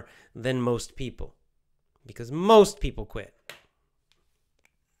more than most people, because most people quit.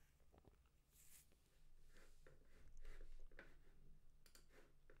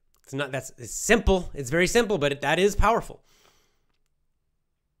 It's simple. It's very simple, but that is powerful.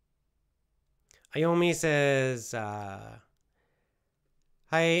 Ayomi says, hi,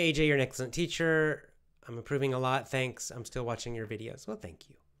 AJ, you're an excellent teacher. I'm improving a lot. Thanks. I'm still watching your videos. Well, thank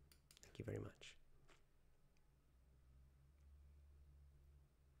you. Thank you very much.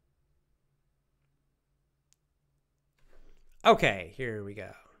 Okay, here we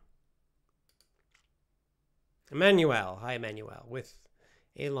go. Emmanuel. Hi, Emmanuel, with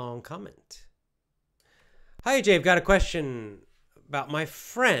a long comment. Hi, AJ. I've got a question about my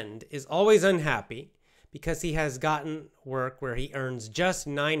friend is always unhappy because he has gotten work where he earns just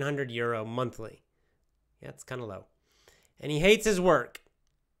 €900 monthly. Yeah, it's kind of low. And he hates his work.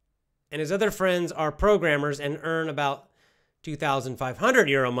 And his other friends are programmers and earn about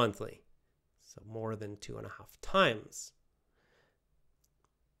 €2,500 monthly. So more than 2.5 times.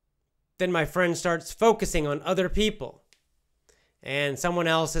 Then my friend starts focusing on other people. And someone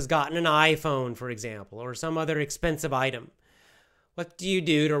else has gotten an iPhone, for example, or some other expensive item. What do you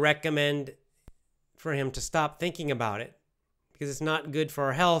do to recommend for him to stop thinking about it? Because it's not good for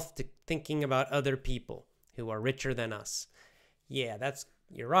our health to thinking about other people who are richer than us. Yeah,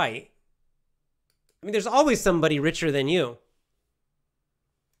 you're right. I mean, there's always somebody richer than you.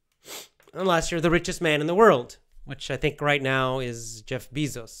 Unless you're the richest man in the world, which I think right now is Jeff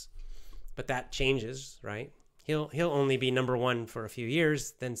Bezos. But that changes, right? He'll only be number one for a few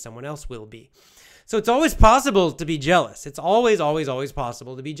years, then someone else will be. So it's always possible to be jealous. It's always, always, always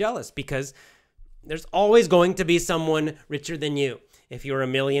possible to be jealous because there's always going to be someone richer than you. If you're a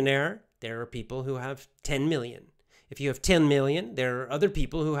millionaire, there are people who have 10 million. If you have 10 million, there are other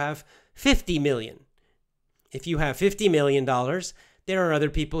people who have 50 million. If you have $50 million, there are other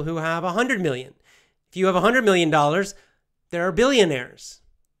people who have 100 million. If you have $100 million, there are billionaires.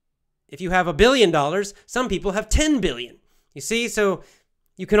 If you have $1 billion, some people have 10 billion. You see, so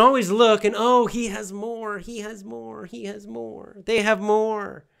you can always look and, oh, he has more, he has more, he has more. They have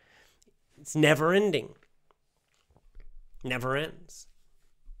more. It's never ending. Never ends.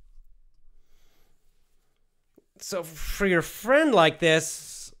 So for your friend like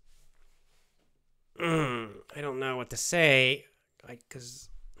this, I don't know what to say, because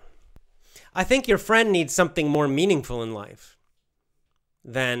I think your friend needs something more meaningful in life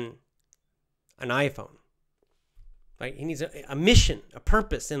than an iPhone. Right? He needs a mission, a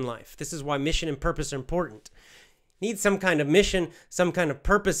purpose in life. This is why mission and purpose are important. He needs some kind of mission, some kind of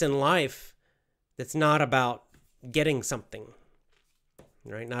purpose in life that's not about getting something,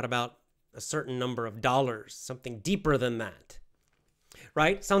 right? Not about a certain number of dollars, something deeper than that,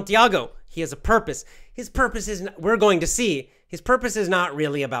 right? Santiago, he has a purpose. His purpose is, we're going to see, his purpose is not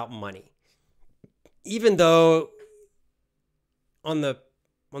really about money. Even though on the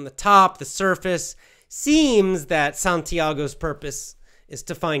top, the surface, seems that Santiago's purpose is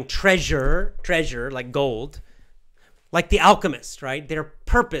to find treasure like gold, like the Alchemist, right? Their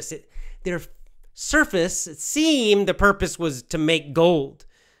purpose, their surface, it seemed the purpose was to make gold.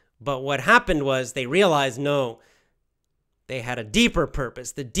 But what happened was they realized, no, they had a deeper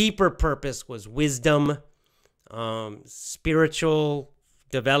purpose. The deeper purpose was wisdom, spiritual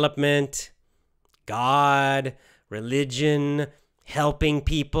development, God, religion, helping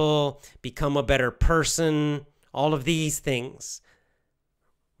people become a better person. All of these things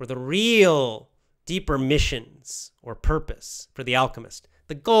were the real deeper missions or purpose for the alchemist.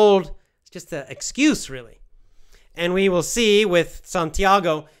 The gold is just an excuse, really. And we will see with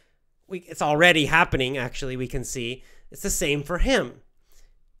Santiago, it's already happening, actually, we can see. It's the same for him.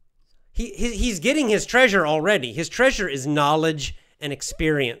 He's getting his treasure already. His treasure is knowledge and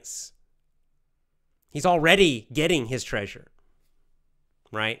experience. He's already getting his treasure,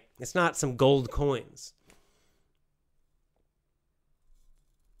 right? It's not some gold coins.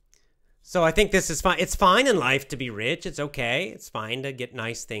 So I think this is fine. It's fine in life to be rich. It's okay. It's fine to get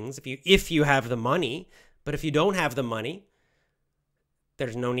nice things if you have the money. But if you don't have the money,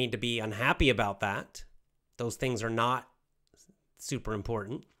 there's no need to be unhappy about that. Those things are not super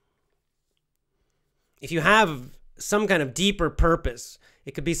important. If you have some kind of deeper purpose,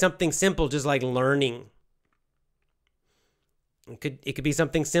 it could be something simple, just like learning. It could be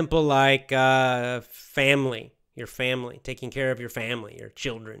something simple like family, your family, taking care of your family, your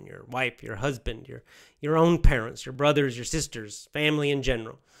children, your wife, your husband, your own parents, your brothers, your sisters, family in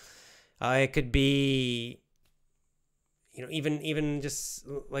general. It could be, even just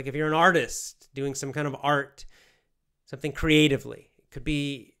like if you're an artist doing some kind of art, something creatively. It could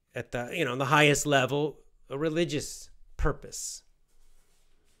be at the highest level, a religious purpose.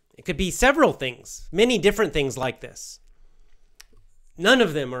 It could be several things, many different things like this. None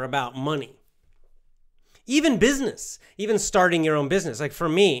of them are about money. Even business, even starting your own business. Like for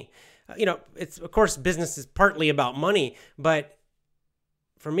me, it's, of course, business is partly about money, but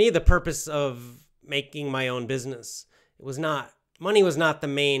for me, the purpose of making my own business, money was not the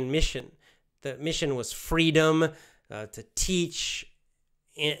main mission. The mission was freedom, to teach,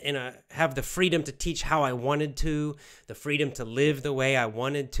 have the freedom to teach how I wanted to, the freedom to live the way I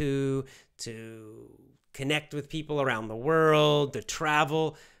wanted to connect with people around the world, to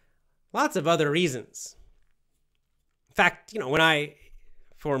travel, lots of other reasons. In fact,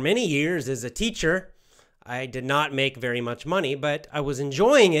 for many years as a teacher, I did not make very much money, but I was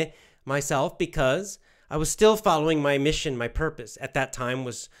enjoying it myself because I was still following my mission, my purpose. At that time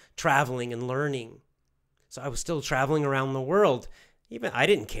was traveling and learning. So I was still traveling around the world. Even I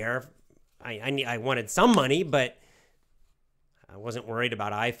didn't care. I wanted some money, but I wasn't worried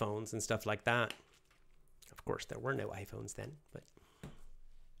about iPhones and stuff like that. Of course, there were no iPhones then, but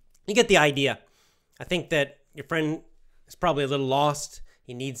you get the idea. I think that your friend is probably a little lost.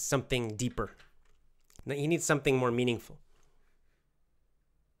 He needs something deeper. He needs something more meaningful.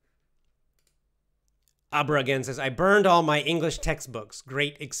 Abra again says, I burned all my English textbooks.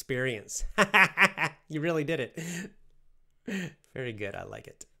 Great experience. You really did it. Very good. I like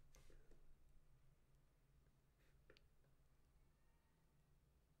it.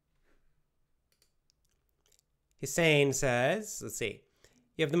 Hussein says, let's see.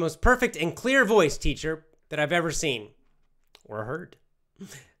 You have the most perfect and clear voice, teacher, that I've ever seen or heard.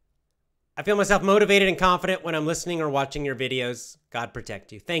 I feel myself motivated and confident when I'm listening or watching your videos. God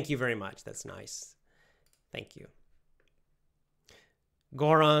protect you. Thank you very much. That's nice. Thank you.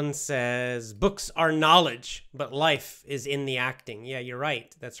 Goran says, books are knowledge, but life is in the acting. Yeah, you're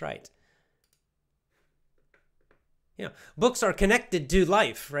right. That's right. You know, books are connected to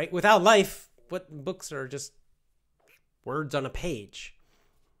life, right? Without life, what books are just words on a page.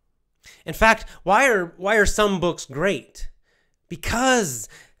 In fact, why are some books great? Because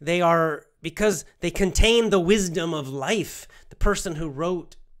they contain the wisdom of life. The person who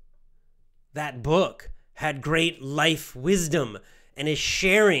wrote that book had great life wisdom and is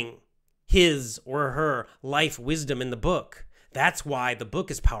sharing his or her life wisdom in the book. That's why the book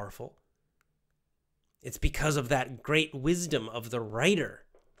is powerful. It's because of that great wisdom of the writer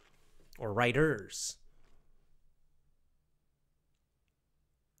or writers.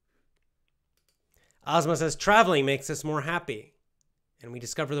 Ozma says, traveling makes us more happy. And we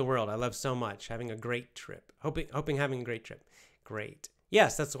discover the world. I love so much. Having a great trip. Hoping having a great trip. Great.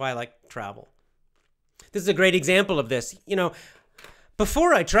 Yes, that's why I like travel. This is a great example of this. You know,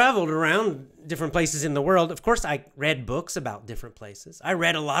 before I traveled around different places in the world, of course, I read books about different places. I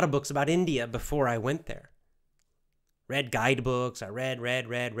read a lot of books about India before I went there. Read guidebooks. I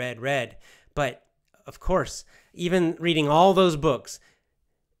read. But, of course, even reading all those books,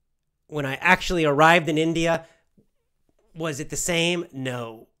 when I actually arrived in India, was it the same?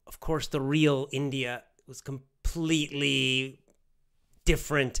 No. Of course, the real India was completely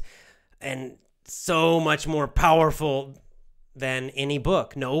different and so much more powerful than any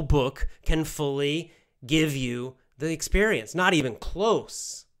book. No book can fully give you the experience. Not even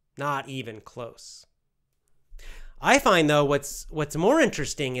close. Not even close. I find, though, what's more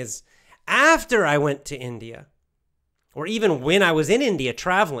interesting is after I went to India, or even when I was in India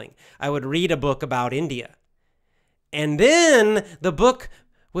traveling, I would read a book about India. And then the book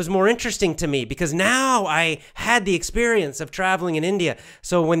was more interesting to me because now I had the experience of traveling in India.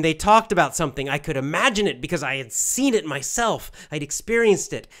 So when they talked about something, I could imagine it because I had seen it myself. I'd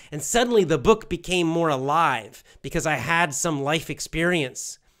experienced it. And suddenly the book became more alive because I had some life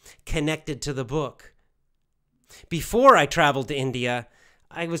experience connected to the book. Before I traveled to India,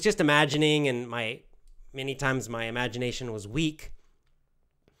 I was just imagining, and many times my imagination was weak,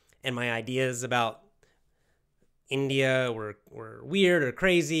 and my ideas about India were weird or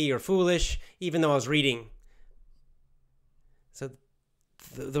crazy or foolish, even though I was reading. So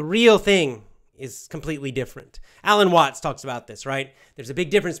the real thing is completely different. Alan Watts talks about this, right? There's a big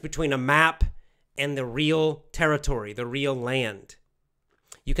difference between a map and the real territory, the real land.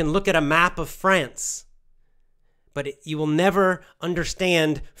 You can look at a map of France, but you will never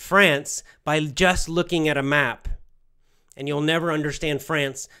understand France by just looking at a map. And you'll never understand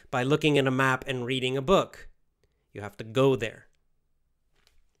France by looking at a map and reading a book. You have to go there.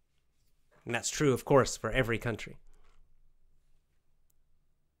 And that's true, of course, for every country.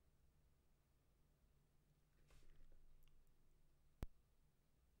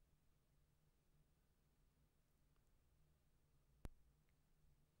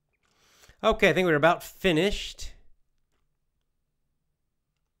 Okay, I think we're about finished.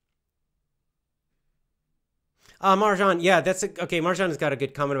 Marjan, yeah, okay. Marjan has got a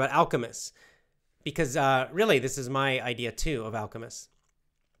good comment about Alchemist. Because really, this is my idea, too, of alchemists.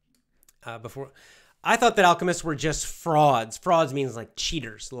 Before, I thought that alchemists were just frauds. Frauds means like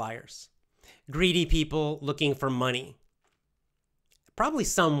cheaters, liars. Greedy people looking for money. Probably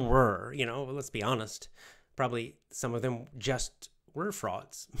some were, let's be honest. Probably some of them just were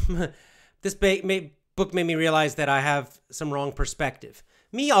frauds. This book made me realize that I have some wrong perspective.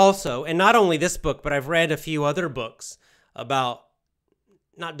 Me also, and not only this book, but I've read a few other books about,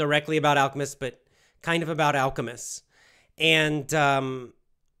 not directly about alchemists, but kind of about alchemists. And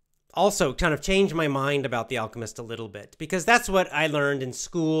also kind of changed my mind about the alchemist a little bit. Because that's what I learned in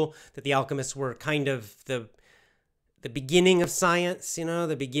school, that the alchemists were kind of the beginning of science,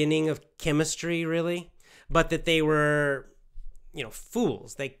 the beginning of chemistry, really. But that they were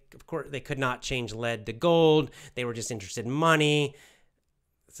fools. Of course, they could not change lead to gold. They were just interested in money.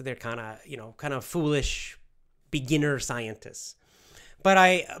 So they're kind of foolish beginner scientists. But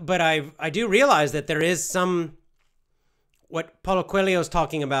I do realize that there is some, what Paulo Coelho is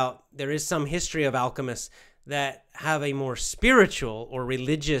talking about, there is some history of alchemists that have a more spiritual or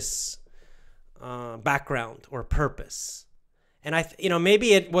religious background or purpose. And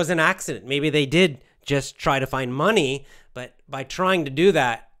maybe it was an accident. Maybe they did just try to find money, but by trying to do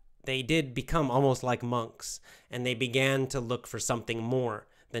that, they did become almost like monks, and they began to look for something more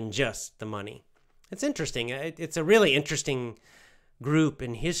than just the money. It's interesting. It's a really interesting group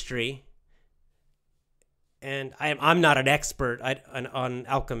in history, and I'm not an expert on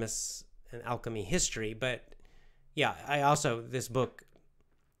alchemists and alchemy history, but yeah, this book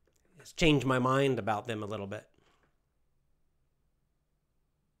has changed my mind about them a little bit.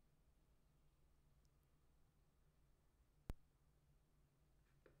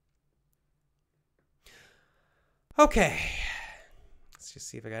 Okay, let's just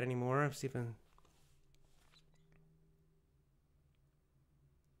see if I got any more. See if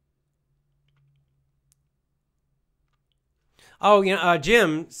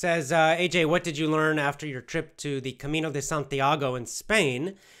Jim says, AJ, what did you learn after your trip to the Camino de Santiago in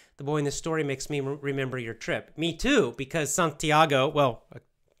Spain? The boy in this story makes me remember your trip. Me too, because Santiago, well, a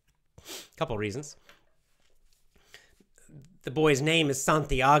couple reasons. The boy's name is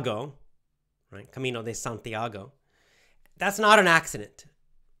Santiago, right? Camino de Santiago. That's not an accident.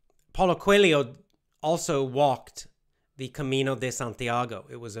 Paulo Coelho also walked the Camino de Santiago.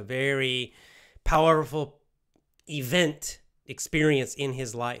 It was a very powerful experience in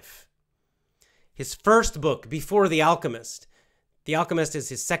his life. His first book, before The Alchemist is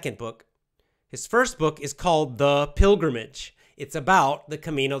his second book. His first book is called The Pilgrimage. It's about the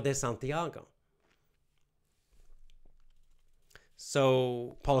Camino de Santiago.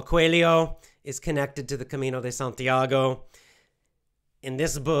 So Paulo Coelho is connected to the Camino de Santiago. In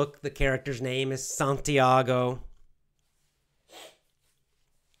this book, the character's name is Santiago.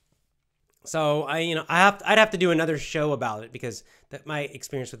 So I'd have to do another show about it, because my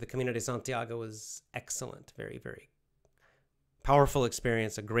experience with the Camino de Santiago was excellent. Very, very powerful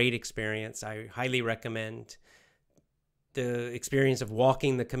experience, a great experience. I highly recommend the experience of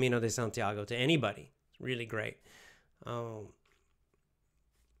walking the Camino de Santiago to anybody. It's really great.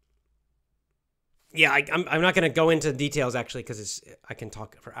 Yeah, I'm not going to go into details, actually, because I can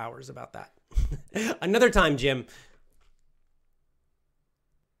talk for hours about that. Another time, Jim.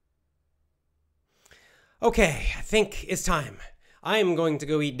 Okay, I think it's time. I am going to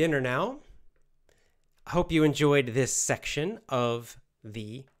go eat dinner now. I hope you enjoyed this section of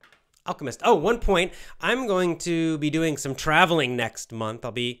The Alchemist. Oh, one point. I'm going to be doing some traveling next month.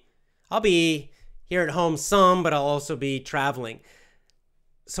 I'll be here at home some, but I'll also be traveling.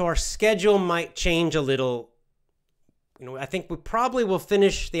 So our schedule might change a little. I think we probably will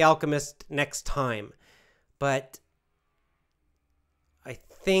finish The Alchemist next time, but I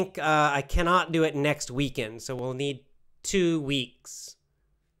think I cannot do it next weekend, so we'll need 2 weeks.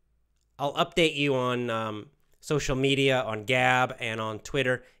 I'll update you on social media, on Gab and on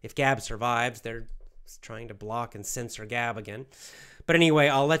Twitter. If Gab survives, they're trying to block and censor Gab again. But anyway,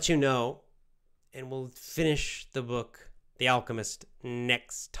 I'll let you know, and we'll finish the book, The Alchemist,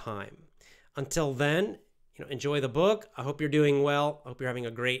 next time. Until then, enjoy the book. I hope you're doing well. I hope you're having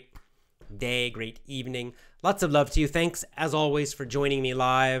a great day, great evening. Lots of love to you. Thanks, as always, for joining me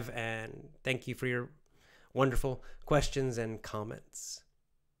live, and thank you for your wonderful questions and comments.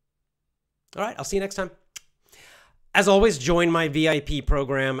 All right, I'll see you next time. As always, join my VIP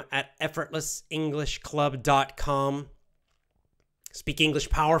program at effortlessenglishclub.com. Speak English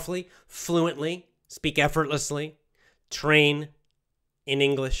powerfully, fluently, speak effortlessly, train in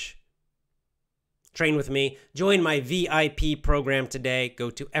English. Train with me. Join my VIP program today. Go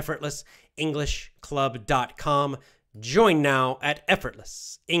to effortlessenglishclub.com. Join now at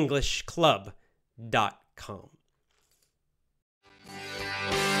effortlessenglishclub.com.